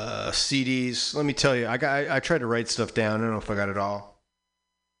CDs. Let me tell you, I tried to write stuff down. I don't know if I got it all.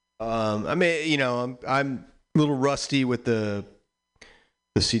 I'm a little rusty with the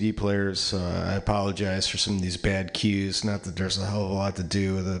CD players. I apologize for some of these bad cues. Not that there's a hell of a lot to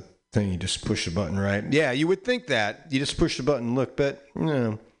do with the thing. You just push the button, right? Yeah, you would think that. You just push the button, look, but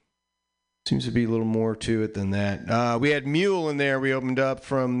seems to be a little more to it than that. We had Mule in there. We opened up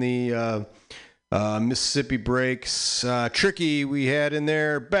from the Mississippi Breaks. Tricky, we had in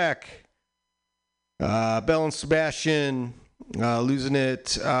there. Beck. Bell and Sebastian, Losing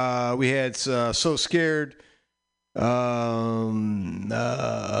It. We had So Scared. We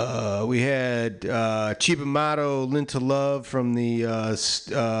had Chibamato, Linta Love from the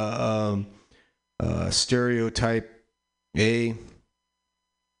Stereotype A.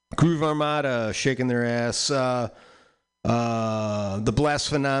 Groove Armada, Shaking Their Ass. The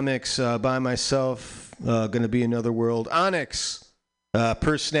Blasphenomics, By Myself, Gonna Be Another World. Onyx,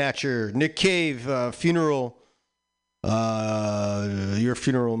 Purse Snatcher. Nick Cave, Funeral. Your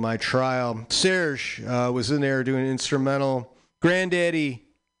Funeral, My Trial. Serge was in there doing an instrumental. Granddaddy,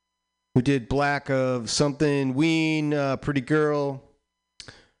 who did Black of Something. Ween, Pretty Girl.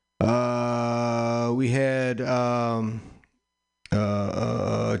 We had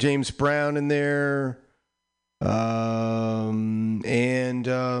James Brown in there.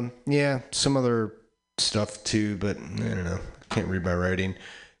 Some other stuff too, but I don't know. I can't read my writing.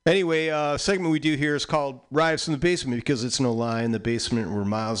 Anyway, segment we do here is called Rise from the Basement, because it's no lie, in the basement we're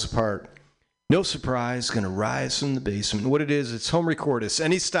miles apart. No surprise, gonna rise from the basement. What it is, it's home record. It's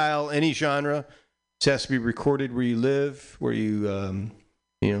any style, any genre. It has to be recorded where you live, where you,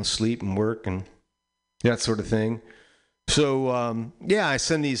 sleep and work and that sort of thing. So, I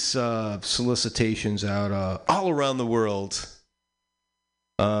send these solicitations out all around the world.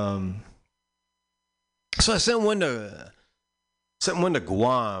 So I sent one to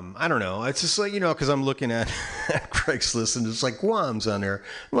Guam. I don't know. It's just like, because I'm looking at Craigslist and it's like Guam's on there.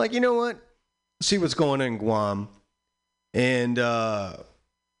 I'm like, you know what? See what's going on in Guam. And so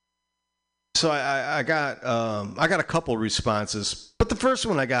I got a couple responses, but the first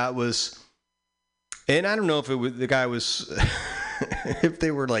one I got was, and I don't know if the guy was if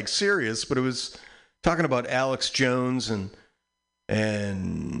they were like serious, but it was talking about Alex Jones and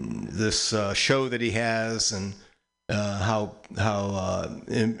this show that he has, and how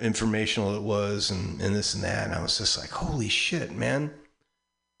informational it was, and this and that. And I was just like, holy shit, man.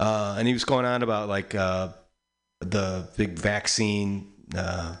 And he was going on about like the big vaccine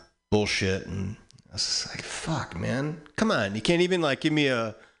bullshit, and I was just like, fuck, man, come on, you can't even like give me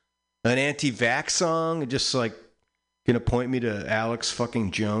an anti-vax song, just like gonna point me to Alex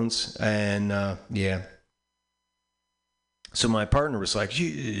fucking Jones. And So my partner was like,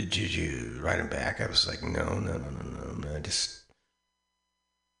 did you write him back? I was like, no.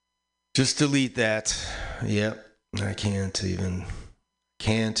 Just delete that. Yep. I can't even.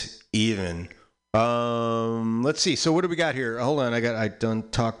 Let's see. So what do we got here? Hold on. I done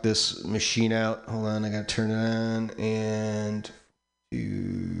talked this machine out. Hold on. I got to turn it on and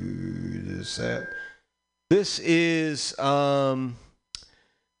do this. This is the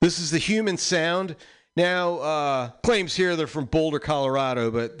human sound. Now, claims here they're from Boulder,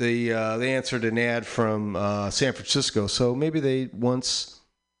 Colorado, but they answered an ad from San Francisco. So maybe they once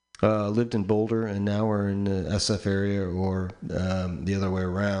lived in Boulder and now are in the SF area, or the other way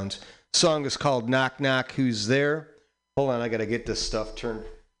around. Song is called Knock Knock, Who's There? Hold on, I got to get this stuff turned.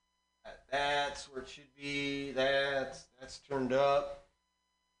 That's where it should be. That's turned up.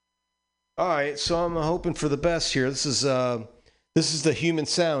 All right, so I'm hoping for the best here. This is the human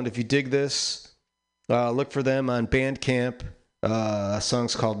sound. If you dig this, look for them on Bandcamp.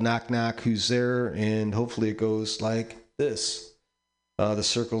 Song's called Knock Knock, Who's There? And hopefully it goes like this. The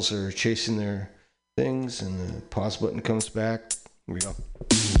circles are chasing their things, and the pause button comes back. Here we go.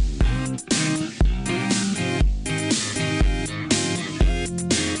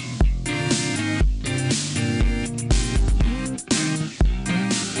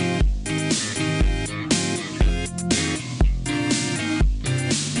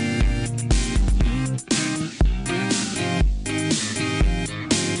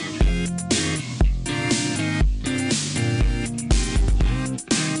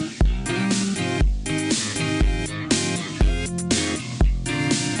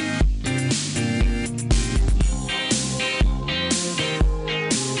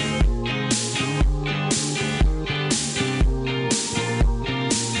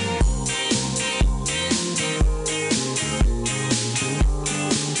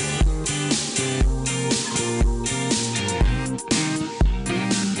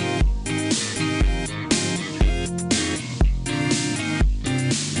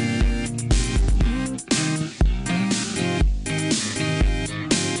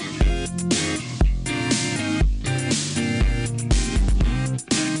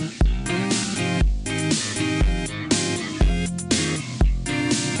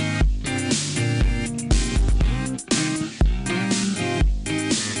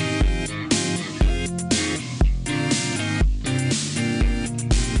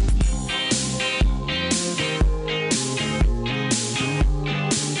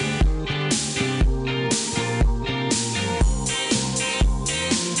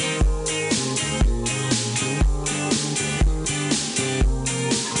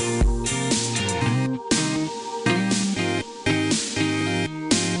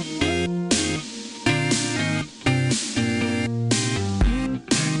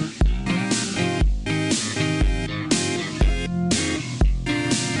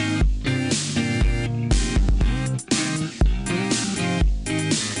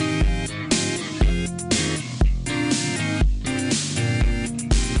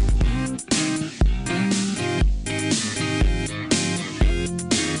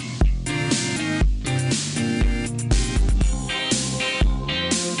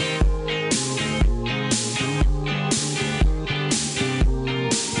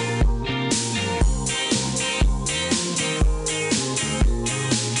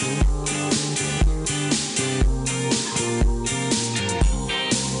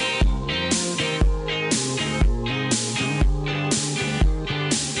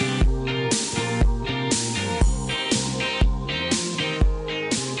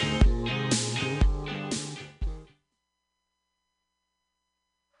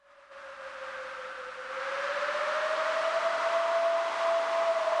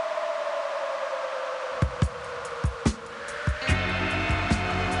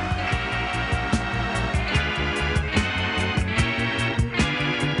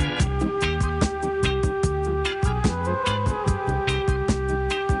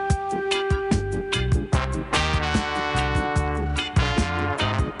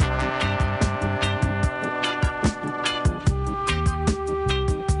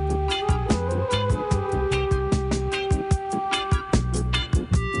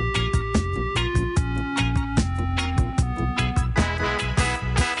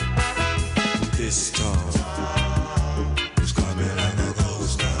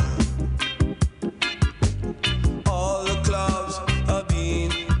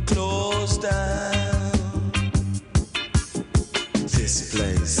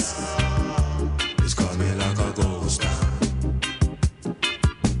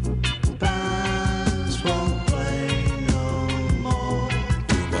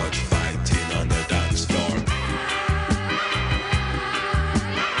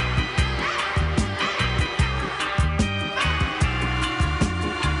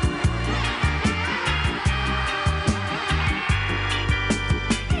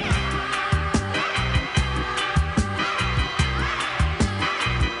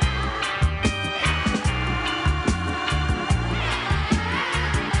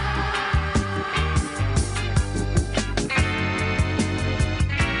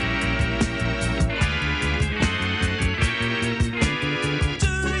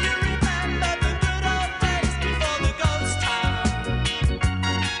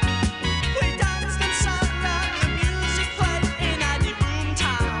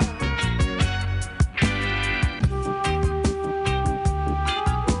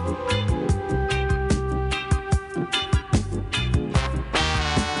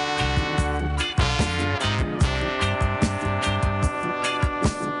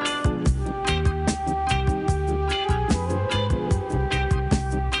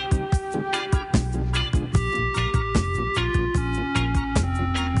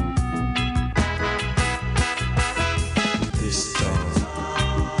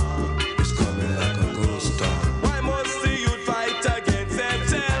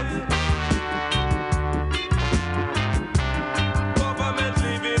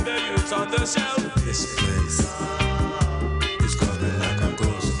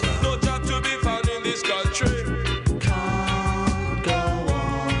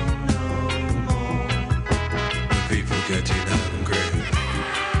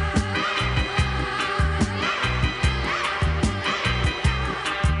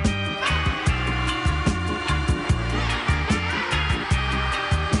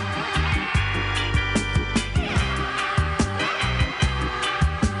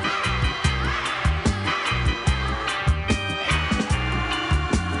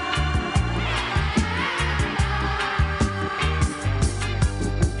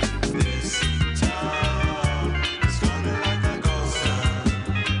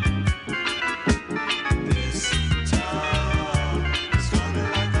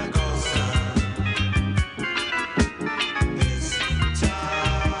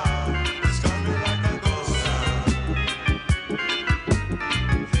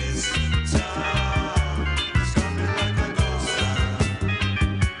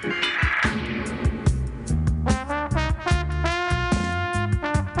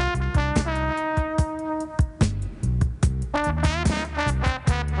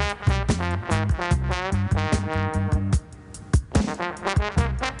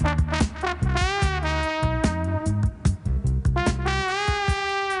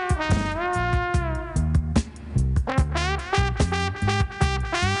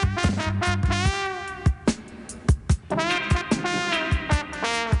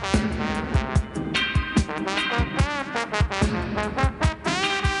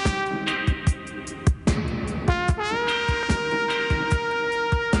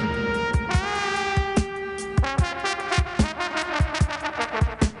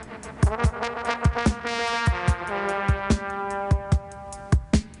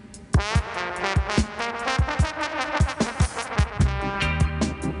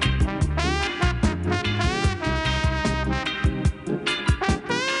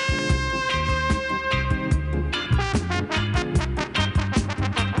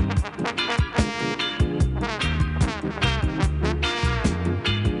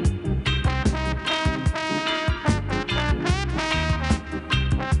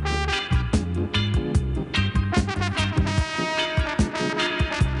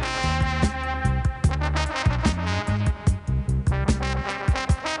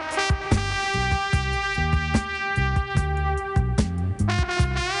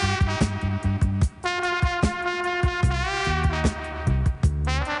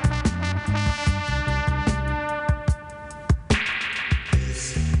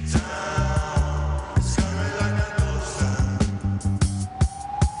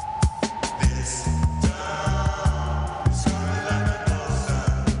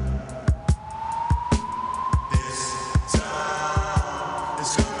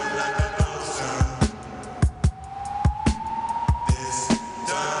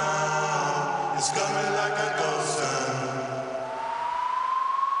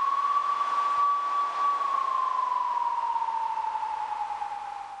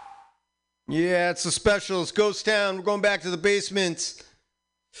 Yeah, it's the special. It's Ghost Town. We're going back to the basement.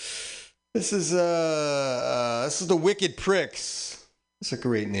 This is the Wicked Pricks. That's a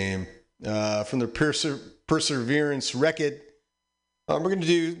great name. From the Perseverance record. We're going to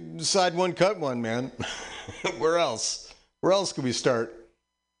do side one, cut one, man. Where else? Where else could we start?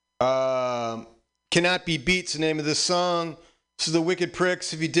 Cannot Be Beat's the name of this song. This is the Wicked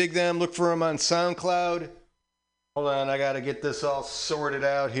Pricks. If you dig them, look for them on SoundCloud. Hold on, I got to get this all sorted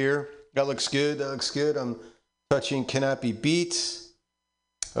out here. That looks good. That looks good. I'm touching Cannot Be Beat.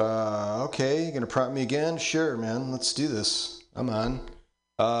 Okay, you going to prompt me again? Sure, man. Let's do this. I'm on.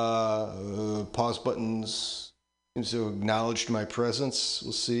 Pause buttons seems to acknowledge my presence.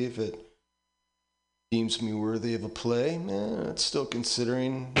 We'll see if it deems me worthy of a play. Man, it's still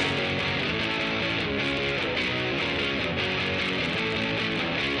considering.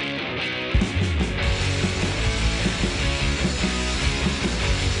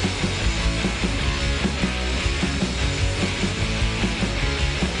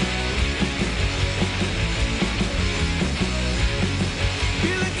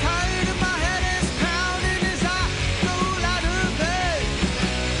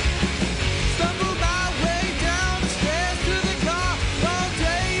 Stumble my way down the stairs to the car, all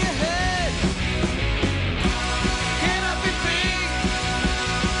day ahead.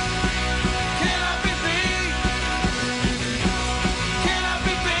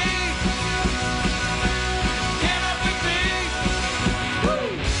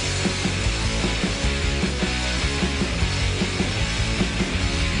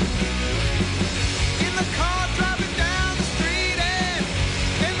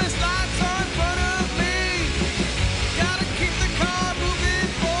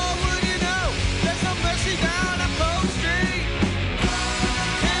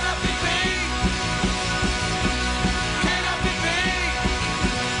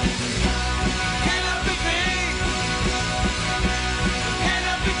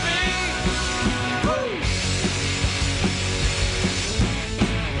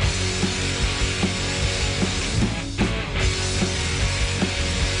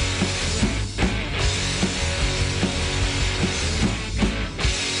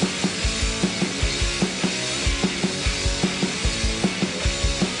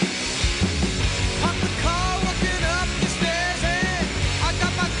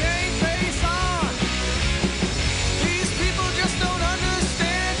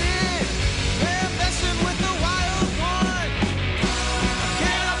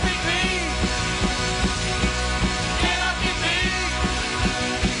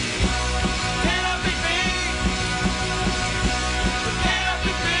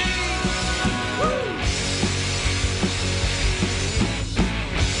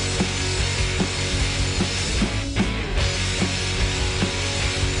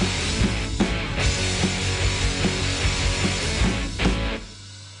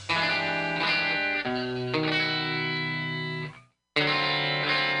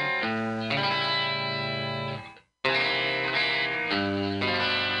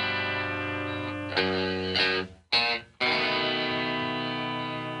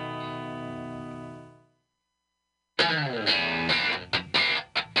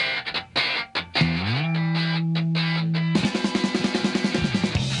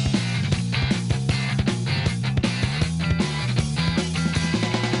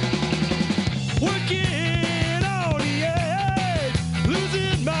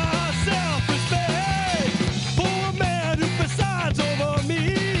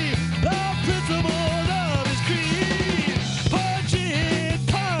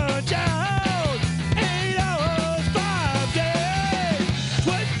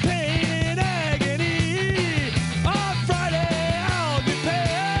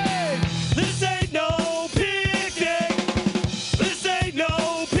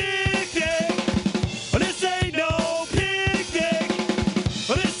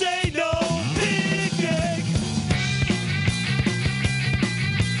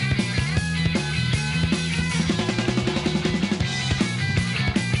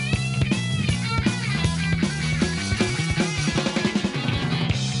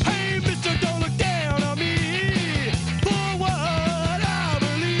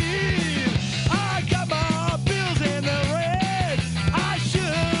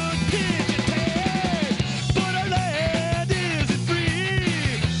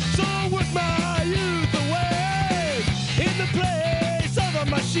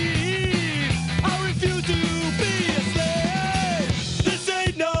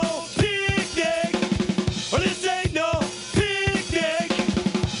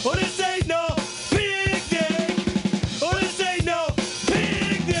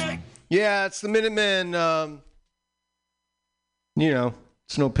 Yeah, it's the Minutemen.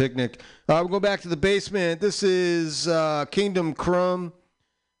 It's no picnic. We'll go back to the basement. This is Kingdom Crumb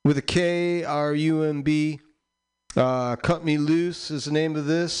with a K, R-U-M-B. Cut Me Loose is the name of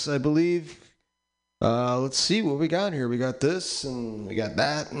this, I believe. Let's see what we got here. We got this, and we got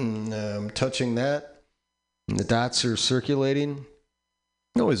that, and I'm touching that. And the dots are circulating.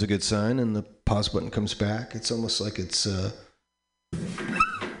 Always a good sign, and the pause button comes back. It's almost like it's...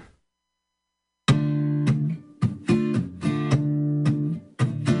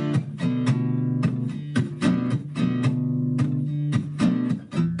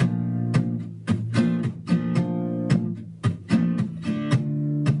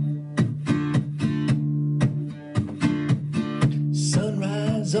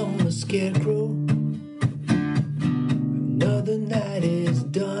 Sunrise on the scarecrow. Another night is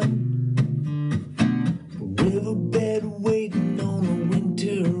done. Riverbed waiting on the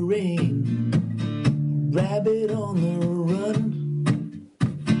winter rain. Rabbit on the run.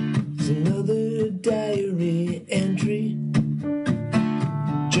 It's another diary entry.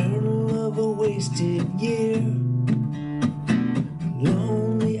 Journal of a wasted year.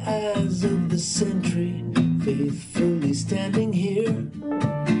 Lonely eyes of the century, faithfully standing here.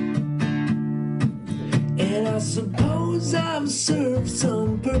 And I suppose I've served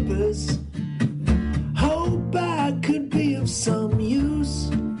some purpose. Hope I could be of some use.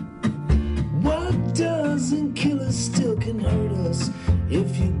 What doesn't kill us still can hurt us.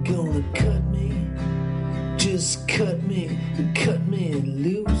 If you're gonna cut me, just cut me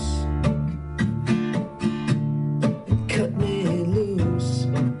loose. Cut me loose.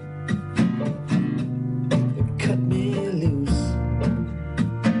 Cut me loose.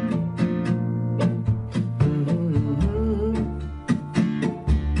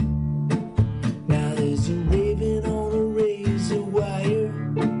 Now there's a raven on a razor wire,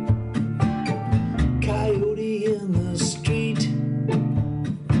 coyote in the street,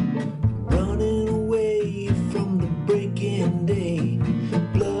 running away from the breaking day,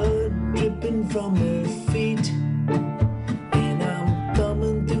 blood dripping from her feet. And I'm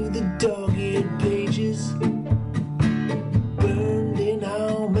thumbing through the dog-eared pages, burned in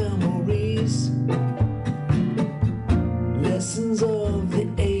our memories, lessons of the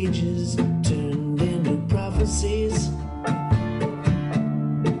ages turned into prophecies.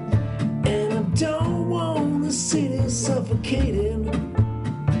 And I don't want the city suffocating,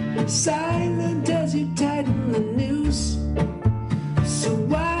 silent as you tighten the noose. So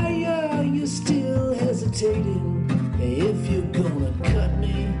why are you still hesitating? If you're gonna cut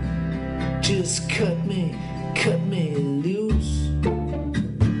me, just cut me loose.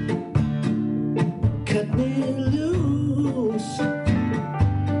 Cut me loose.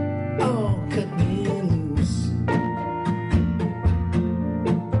 Oh, cut me loose.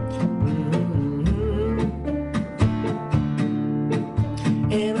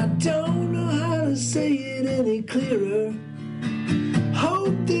 And I don't know how to say it any clearer.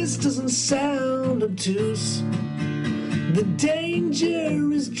 Hope this doesn't sound obtuse. The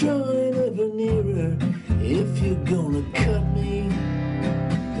danger is drawing ever nearer. If you're gonna cut me,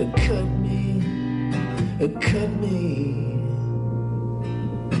 cut me, cut me.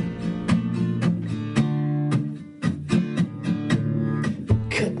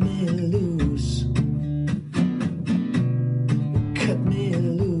 Cut me loose. Cut me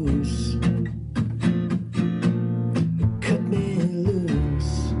loose. Cut me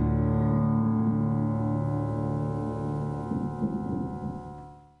loose.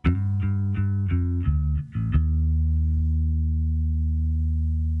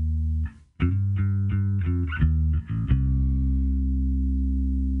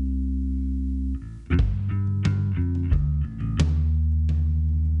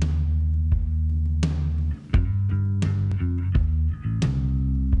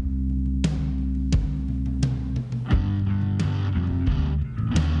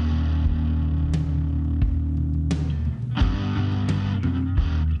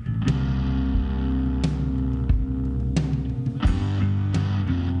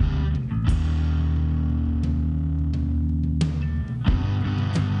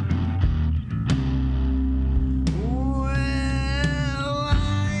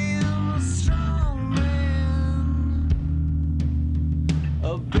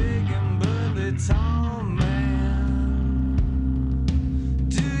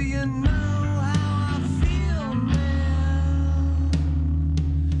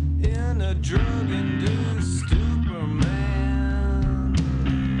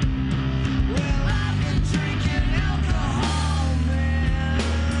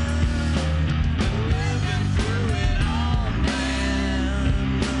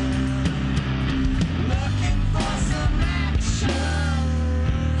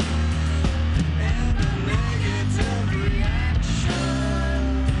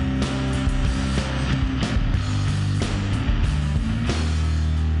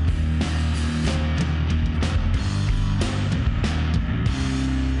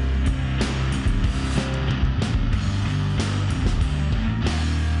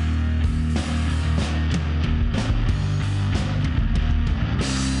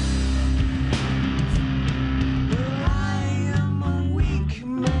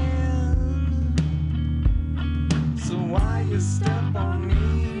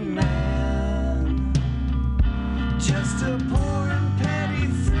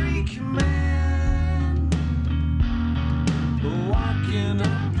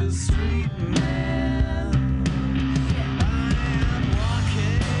 the street man. I am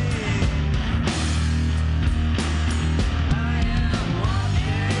walking. I am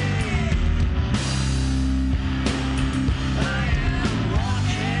walking. I am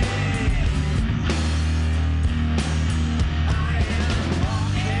walking. I am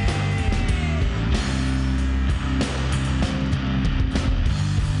walking.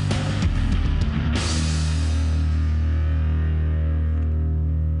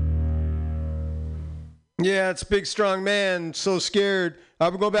 Yeah, it's Big Strong Man, So Scared.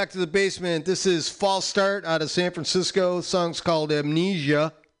 We're going back to the basement. This is False Start out of San Francisco. The song's called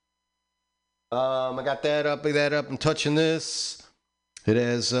Amnesia. I got that up. I'm touching this. It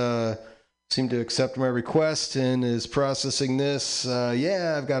has seemed to accept my request and is processing this.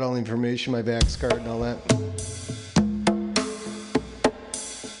 Yeah, I've got all the information, my Vax card and all that.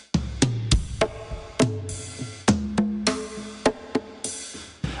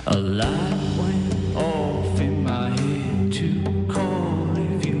 A light went off in my head to call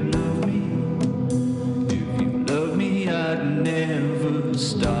if you love me. If you love me, I'd never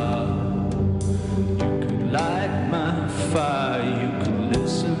stop. You could light my fire, you could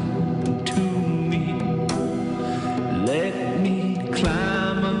listen to me. Let me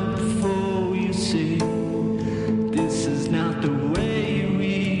climb up for you, say, this is not the way we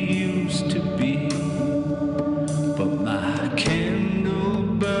used to be. But my candle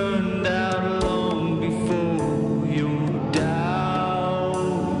burned out long before your doubt.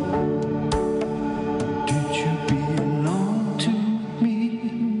 Did you belong to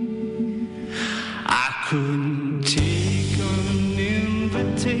me? I couldn't take an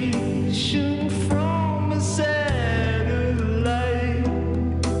invitation from a satellite,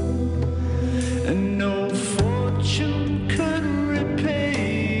 and no fortune could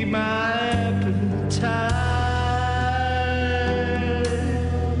repay my appetite.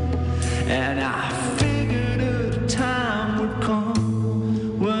 And I figured a time would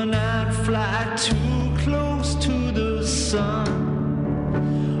come when I'd fly too close to the sun.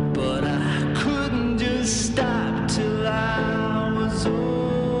 But I couldn't just stop till I was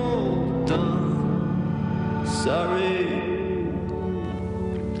all done. Sorry.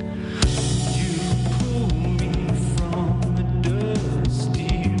 You pulled me from a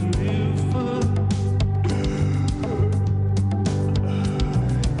dusty river,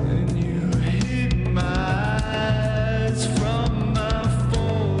 and you hid my eyes from my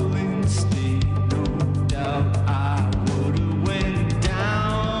falling state. No doubt I would've went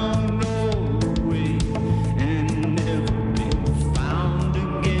down all the way and never been found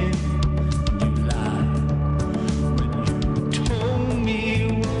again. You lied when you told me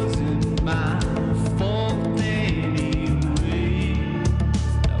it wasn't my fault anyway.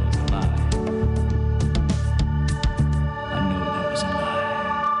 That was a lie. I know that was a lie.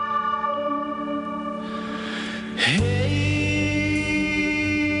 Hey,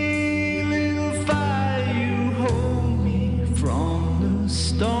 little fire, you hold me from the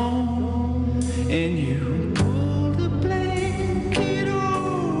storm, and you pull the blanket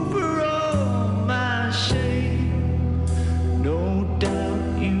over all my shame. No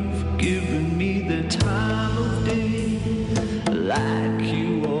doubt you've given me the time of day, like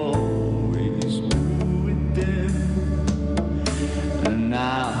you always do it then. And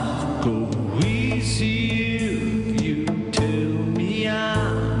I'll go easy if you tell me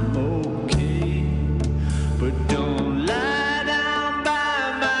I'm okay, but don't lie down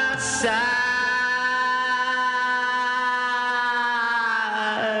by my side.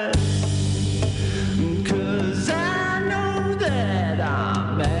 'Cause I know that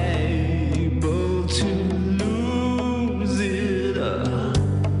I'm able to lose it.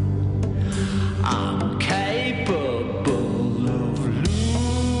 I'm capable of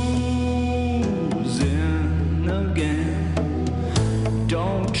losing again.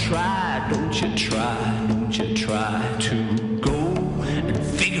 Don't try, don't you try to go and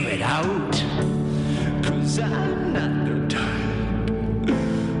figure it out. 'Cause I'm not the type,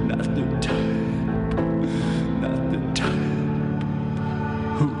 not the type, not the type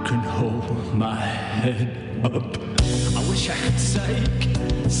who can hold my head up. I wish I could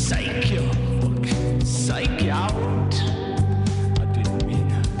psych you, fucking psych you out. I didn't mean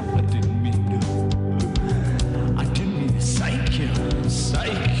to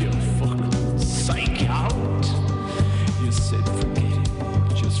psych you, fucking psych you out. You said forget it,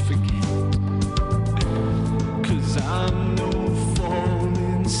 just forget it. 'Cause I'm no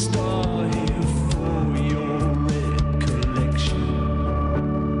falling star here for your recollection.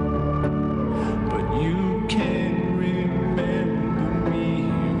 But you can remember me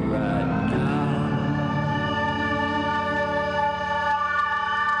right now.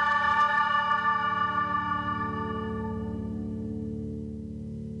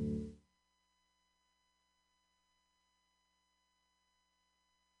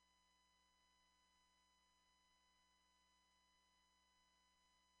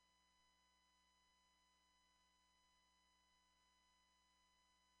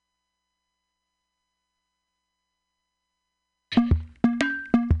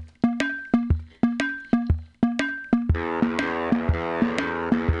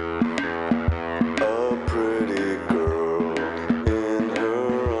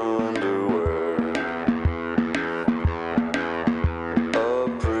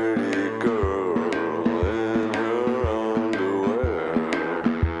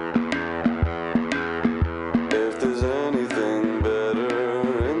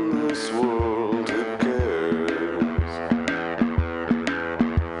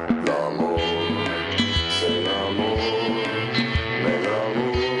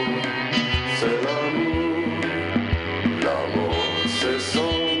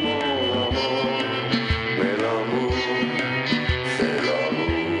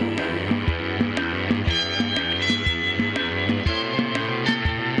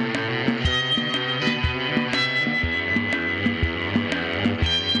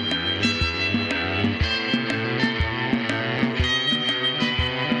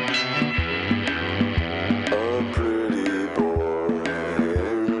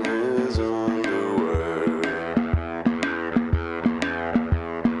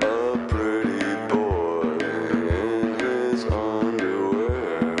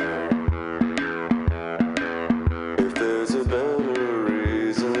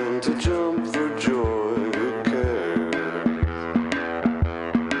 to jump for joy. Who cares?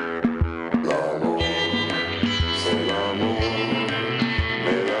 L'amour, c'est l'amour.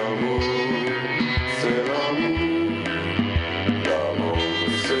 Mais l'amour, c'est l'amour. L'amour,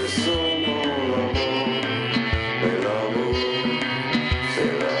 c'est seulement l'amour. Mais l'amour,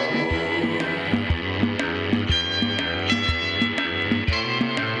 c'est l'amour.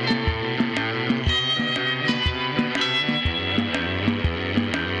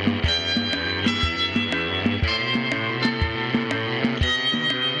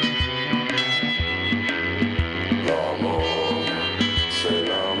 L'amour, c'est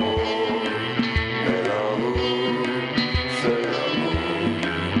l'amour, mais l'amour, c'est l'amour.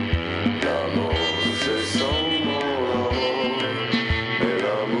 L'amour, c'est seulement l'amour, mais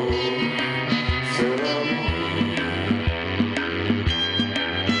l'amour, c'est l'amour.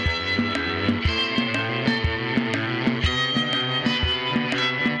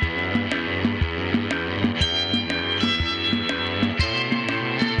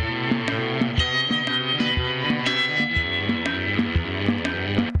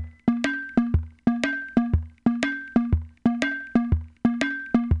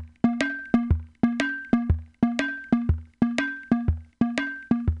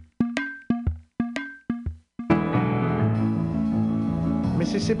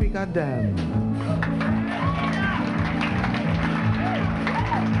 Mississippi, goddamn.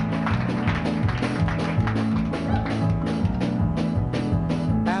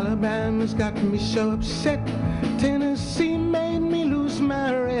 Alabama's got me so upset. Tennessee made me lose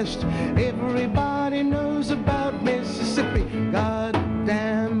my rest. Everybody knows about Mississippi,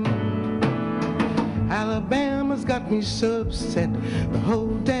 goddamn. Alabama's got me so upset. The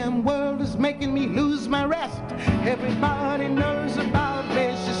whole damn world is making me lose my rest. Everybody knows about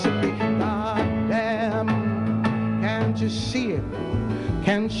Mississippi, goddamn. Can't you see it?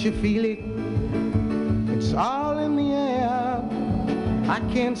 Can't you feel it? It's all in the air. I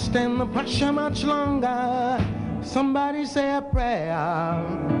can't stand the pressure much longer. Somebody say a prayer.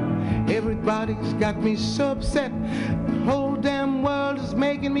 Everybody's got me so upset. The whole damn world is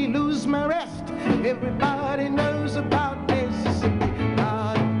making me lose my rest. Everybody knows about Mississippi,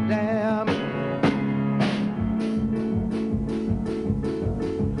 goddamn.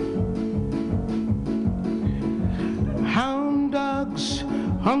 Hound dogs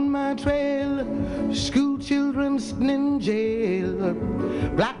on my trail, school children sitting in jail,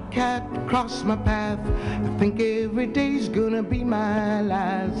 black cat across my path. I think every day's gonna be my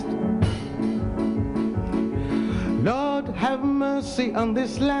last. Lord, have mercy on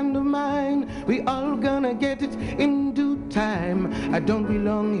this land of mine. We all gonna get it in due time. I don't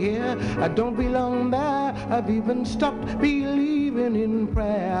belong here, I don't belong there. I've even stopped believing in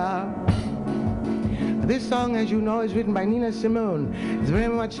prayer. This song, as you know, is written by Nina Simone. It's very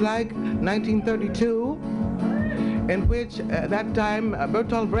much like 1932, in which at that time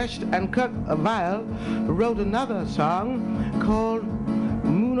Bertolt Brecht and Kurt Weill wrote another song called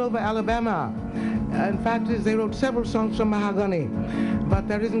Moon Over Alabama. In fact, they wrote several songs from mahogany, but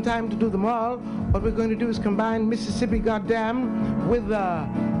there isn't time to do them all. What we're going to do is combine Mississippi Goddamn with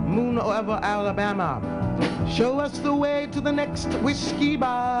Moon Over Alabama. Show us the way to the next whiskey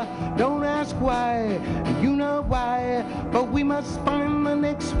bar. Don't ask why, you know why. But we must find the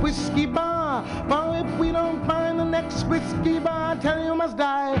next whiskey bar. For if we don't find the next whiskey bar, I tell you, you must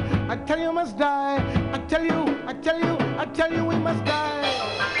die. I tell you, you must die. I tell you, I tell you, I tell you, we must die.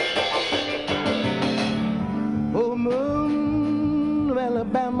 Oh, moon of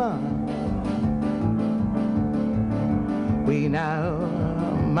Alabama, we now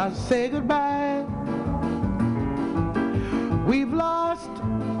must say goodbye. We've lost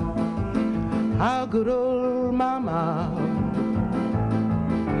our good old mama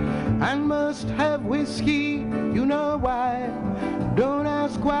and must have whiskey, you know why. Don't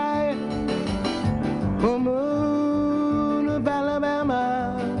ask why. Oh, moon of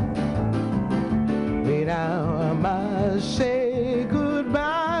Alabama, we now must say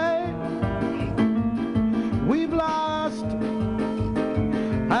goodbye. We've lost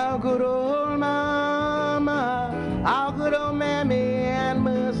our good old mama, our good old mammy, and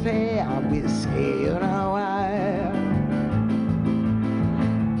must have whiskey, you know why.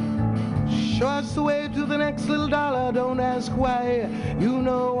 Show us the way to the next little dollar, don't ask why, you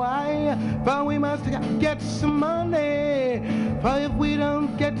know why. For we must get some money, for if we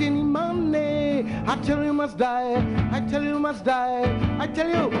don't get any money, I tell you, you must die. I tell you, you must die. I tell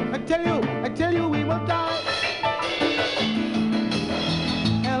you, I tell you, I tell you, we will die.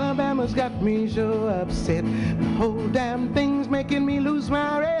 Alabama's got me so upset. The whole damn thing's making me lose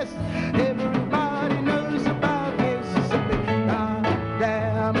my rest. Everybody knows about Mississippi,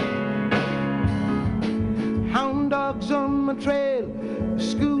 goddamn. Alabama. Hound dogs on my trail,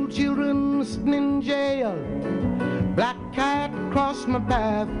 school children sitting in jail. Black cat across my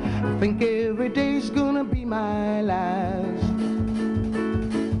path, I think every day's gonna be my last.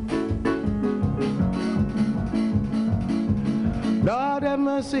 Lord have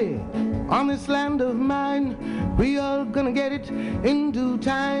mercy on this land of mine. We all gonna get it in due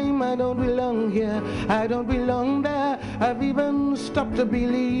time. I don't belong here, I don't belong there. I've even stopped to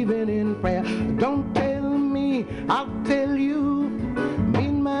believing in prayer. Don't tell me, I'll tell you. Me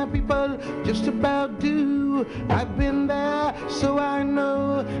and my people just about do. I've been there, so I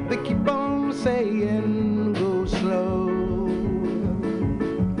know. They keep on saying go slow.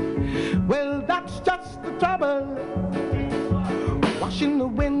 Well, that's just the trouble. Washing the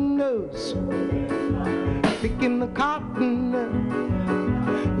windows, picking the cotton,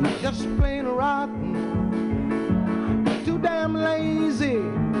 just plain rotten. Too damn lazy,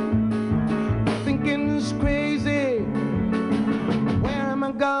 thinking it's crazy. Where am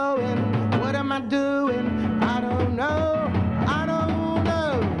I going? What am I doing? I don't know, I don't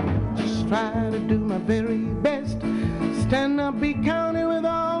know. Just try to do my very best. Stand up, be counted with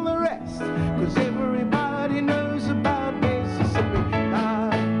all the rest. 'Cause everybody knows about Mississippi.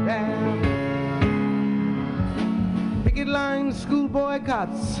 Picket lines, school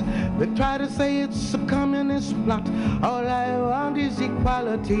boycotts. They try to say it's a communist plot. All I want is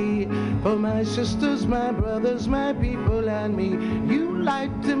equality for my sisters, my brothers, my people, and me. You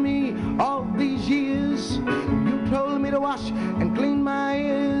lied to me all these years. You told me to wash and clean my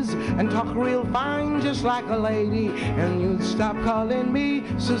ears and talk real fine just like a lady. And you'd stop calling me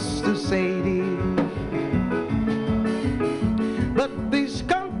Sister Sadie. But this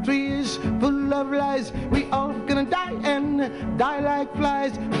country is full of lies. We all gonna die and die like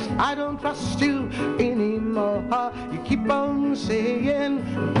flies. 'Cause I don't trust you anymore. You keep on saying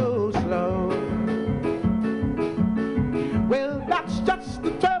go slow. Well, that's just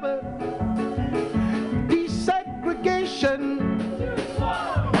the trouble. Desegregation,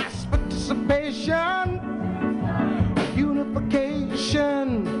 mass participation, unification.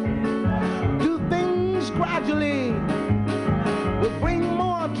 Do things gradually will bring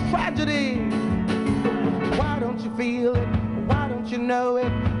more tragedy. Why don't you feel it? Why don't you know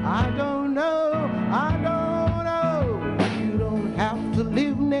it? I don't know, I don't know. You don't have to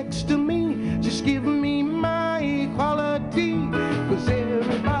live next to me. Just give me my equality. 'Cause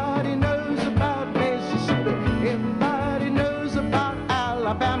everybody knows about Mississippi. Everybody knows about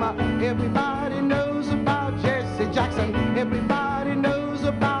Alabama. Everybody knows about Jesse Jackson. Everybody knows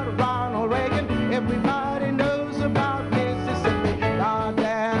about Ronald Reagan. Everybody knows about Mississippi. God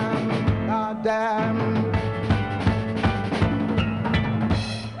damn, God damn.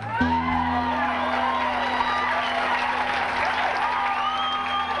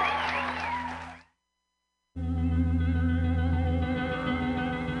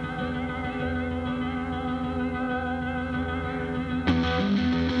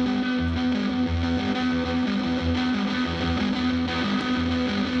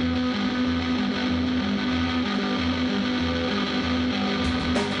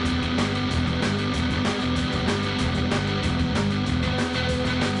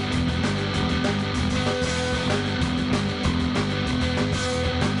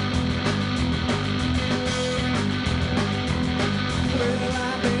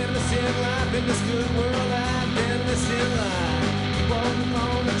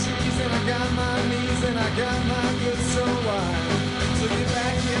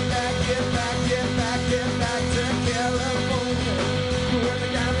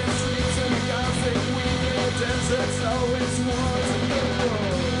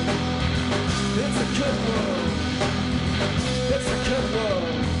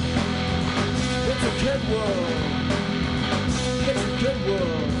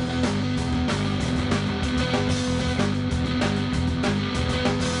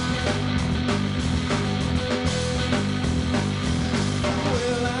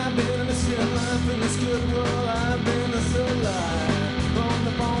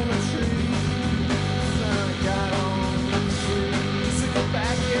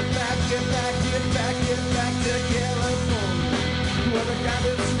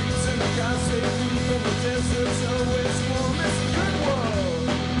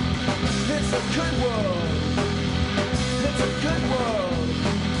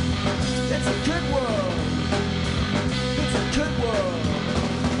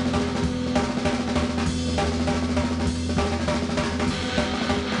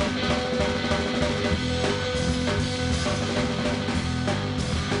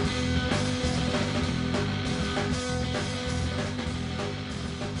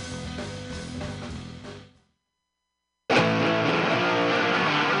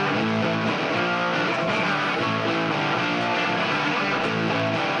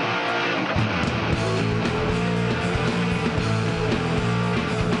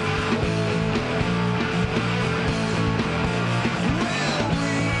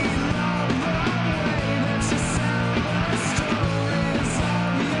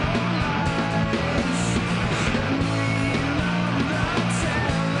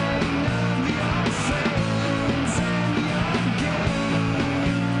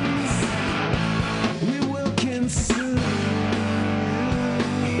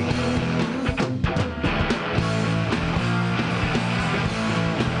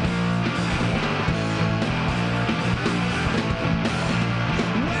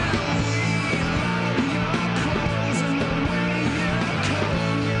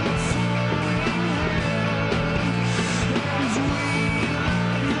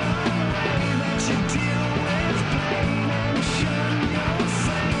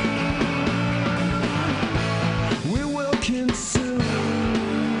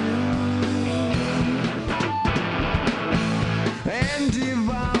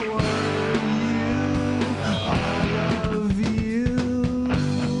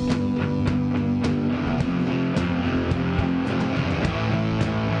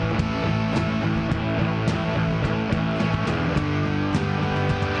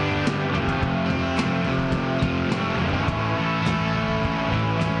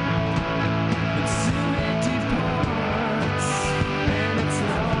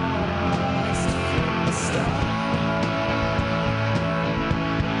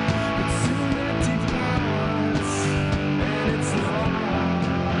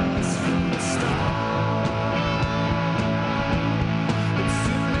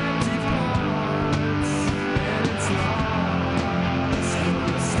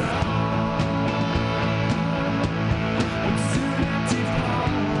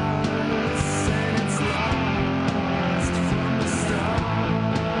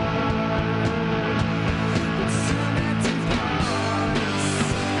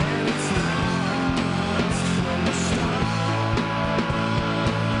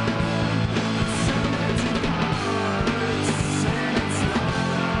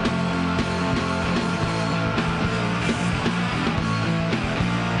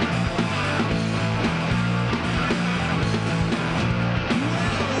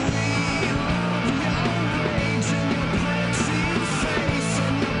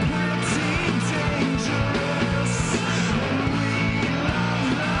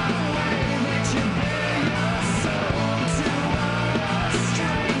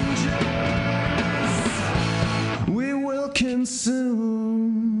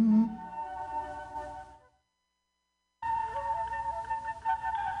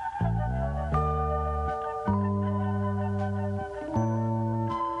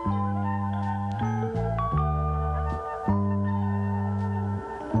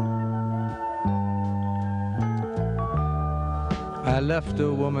 left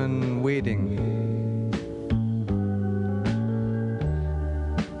a woman waiting.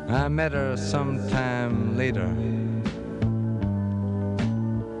 I met her sometime later.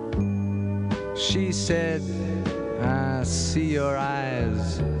 She said, I see your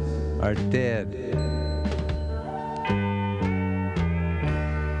eyes are dead.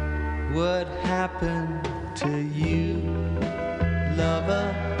 What happened to you, lover?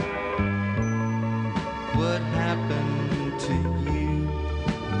 What happened to you,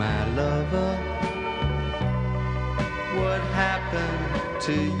 my lover? What happened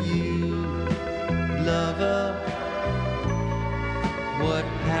to you, lover? What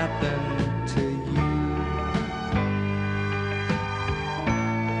happened to you?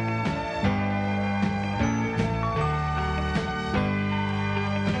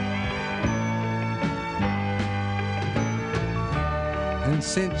 And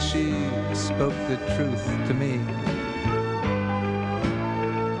since she spoke the truth to me,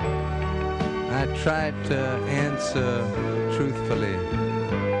 I tried to answer truthfully.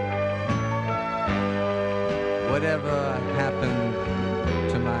 Whatever happened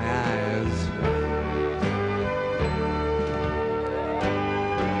to my eyes,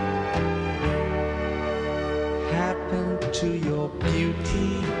 Happened to your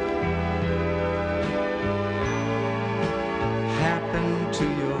beauty? Happened to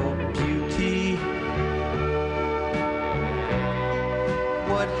your beauty?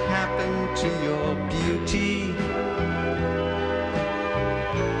 What happened to your beauty?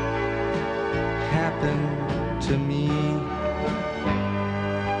 Happened to me.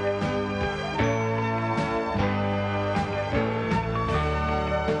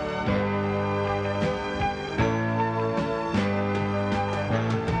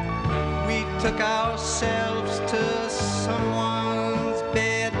 We took ourselves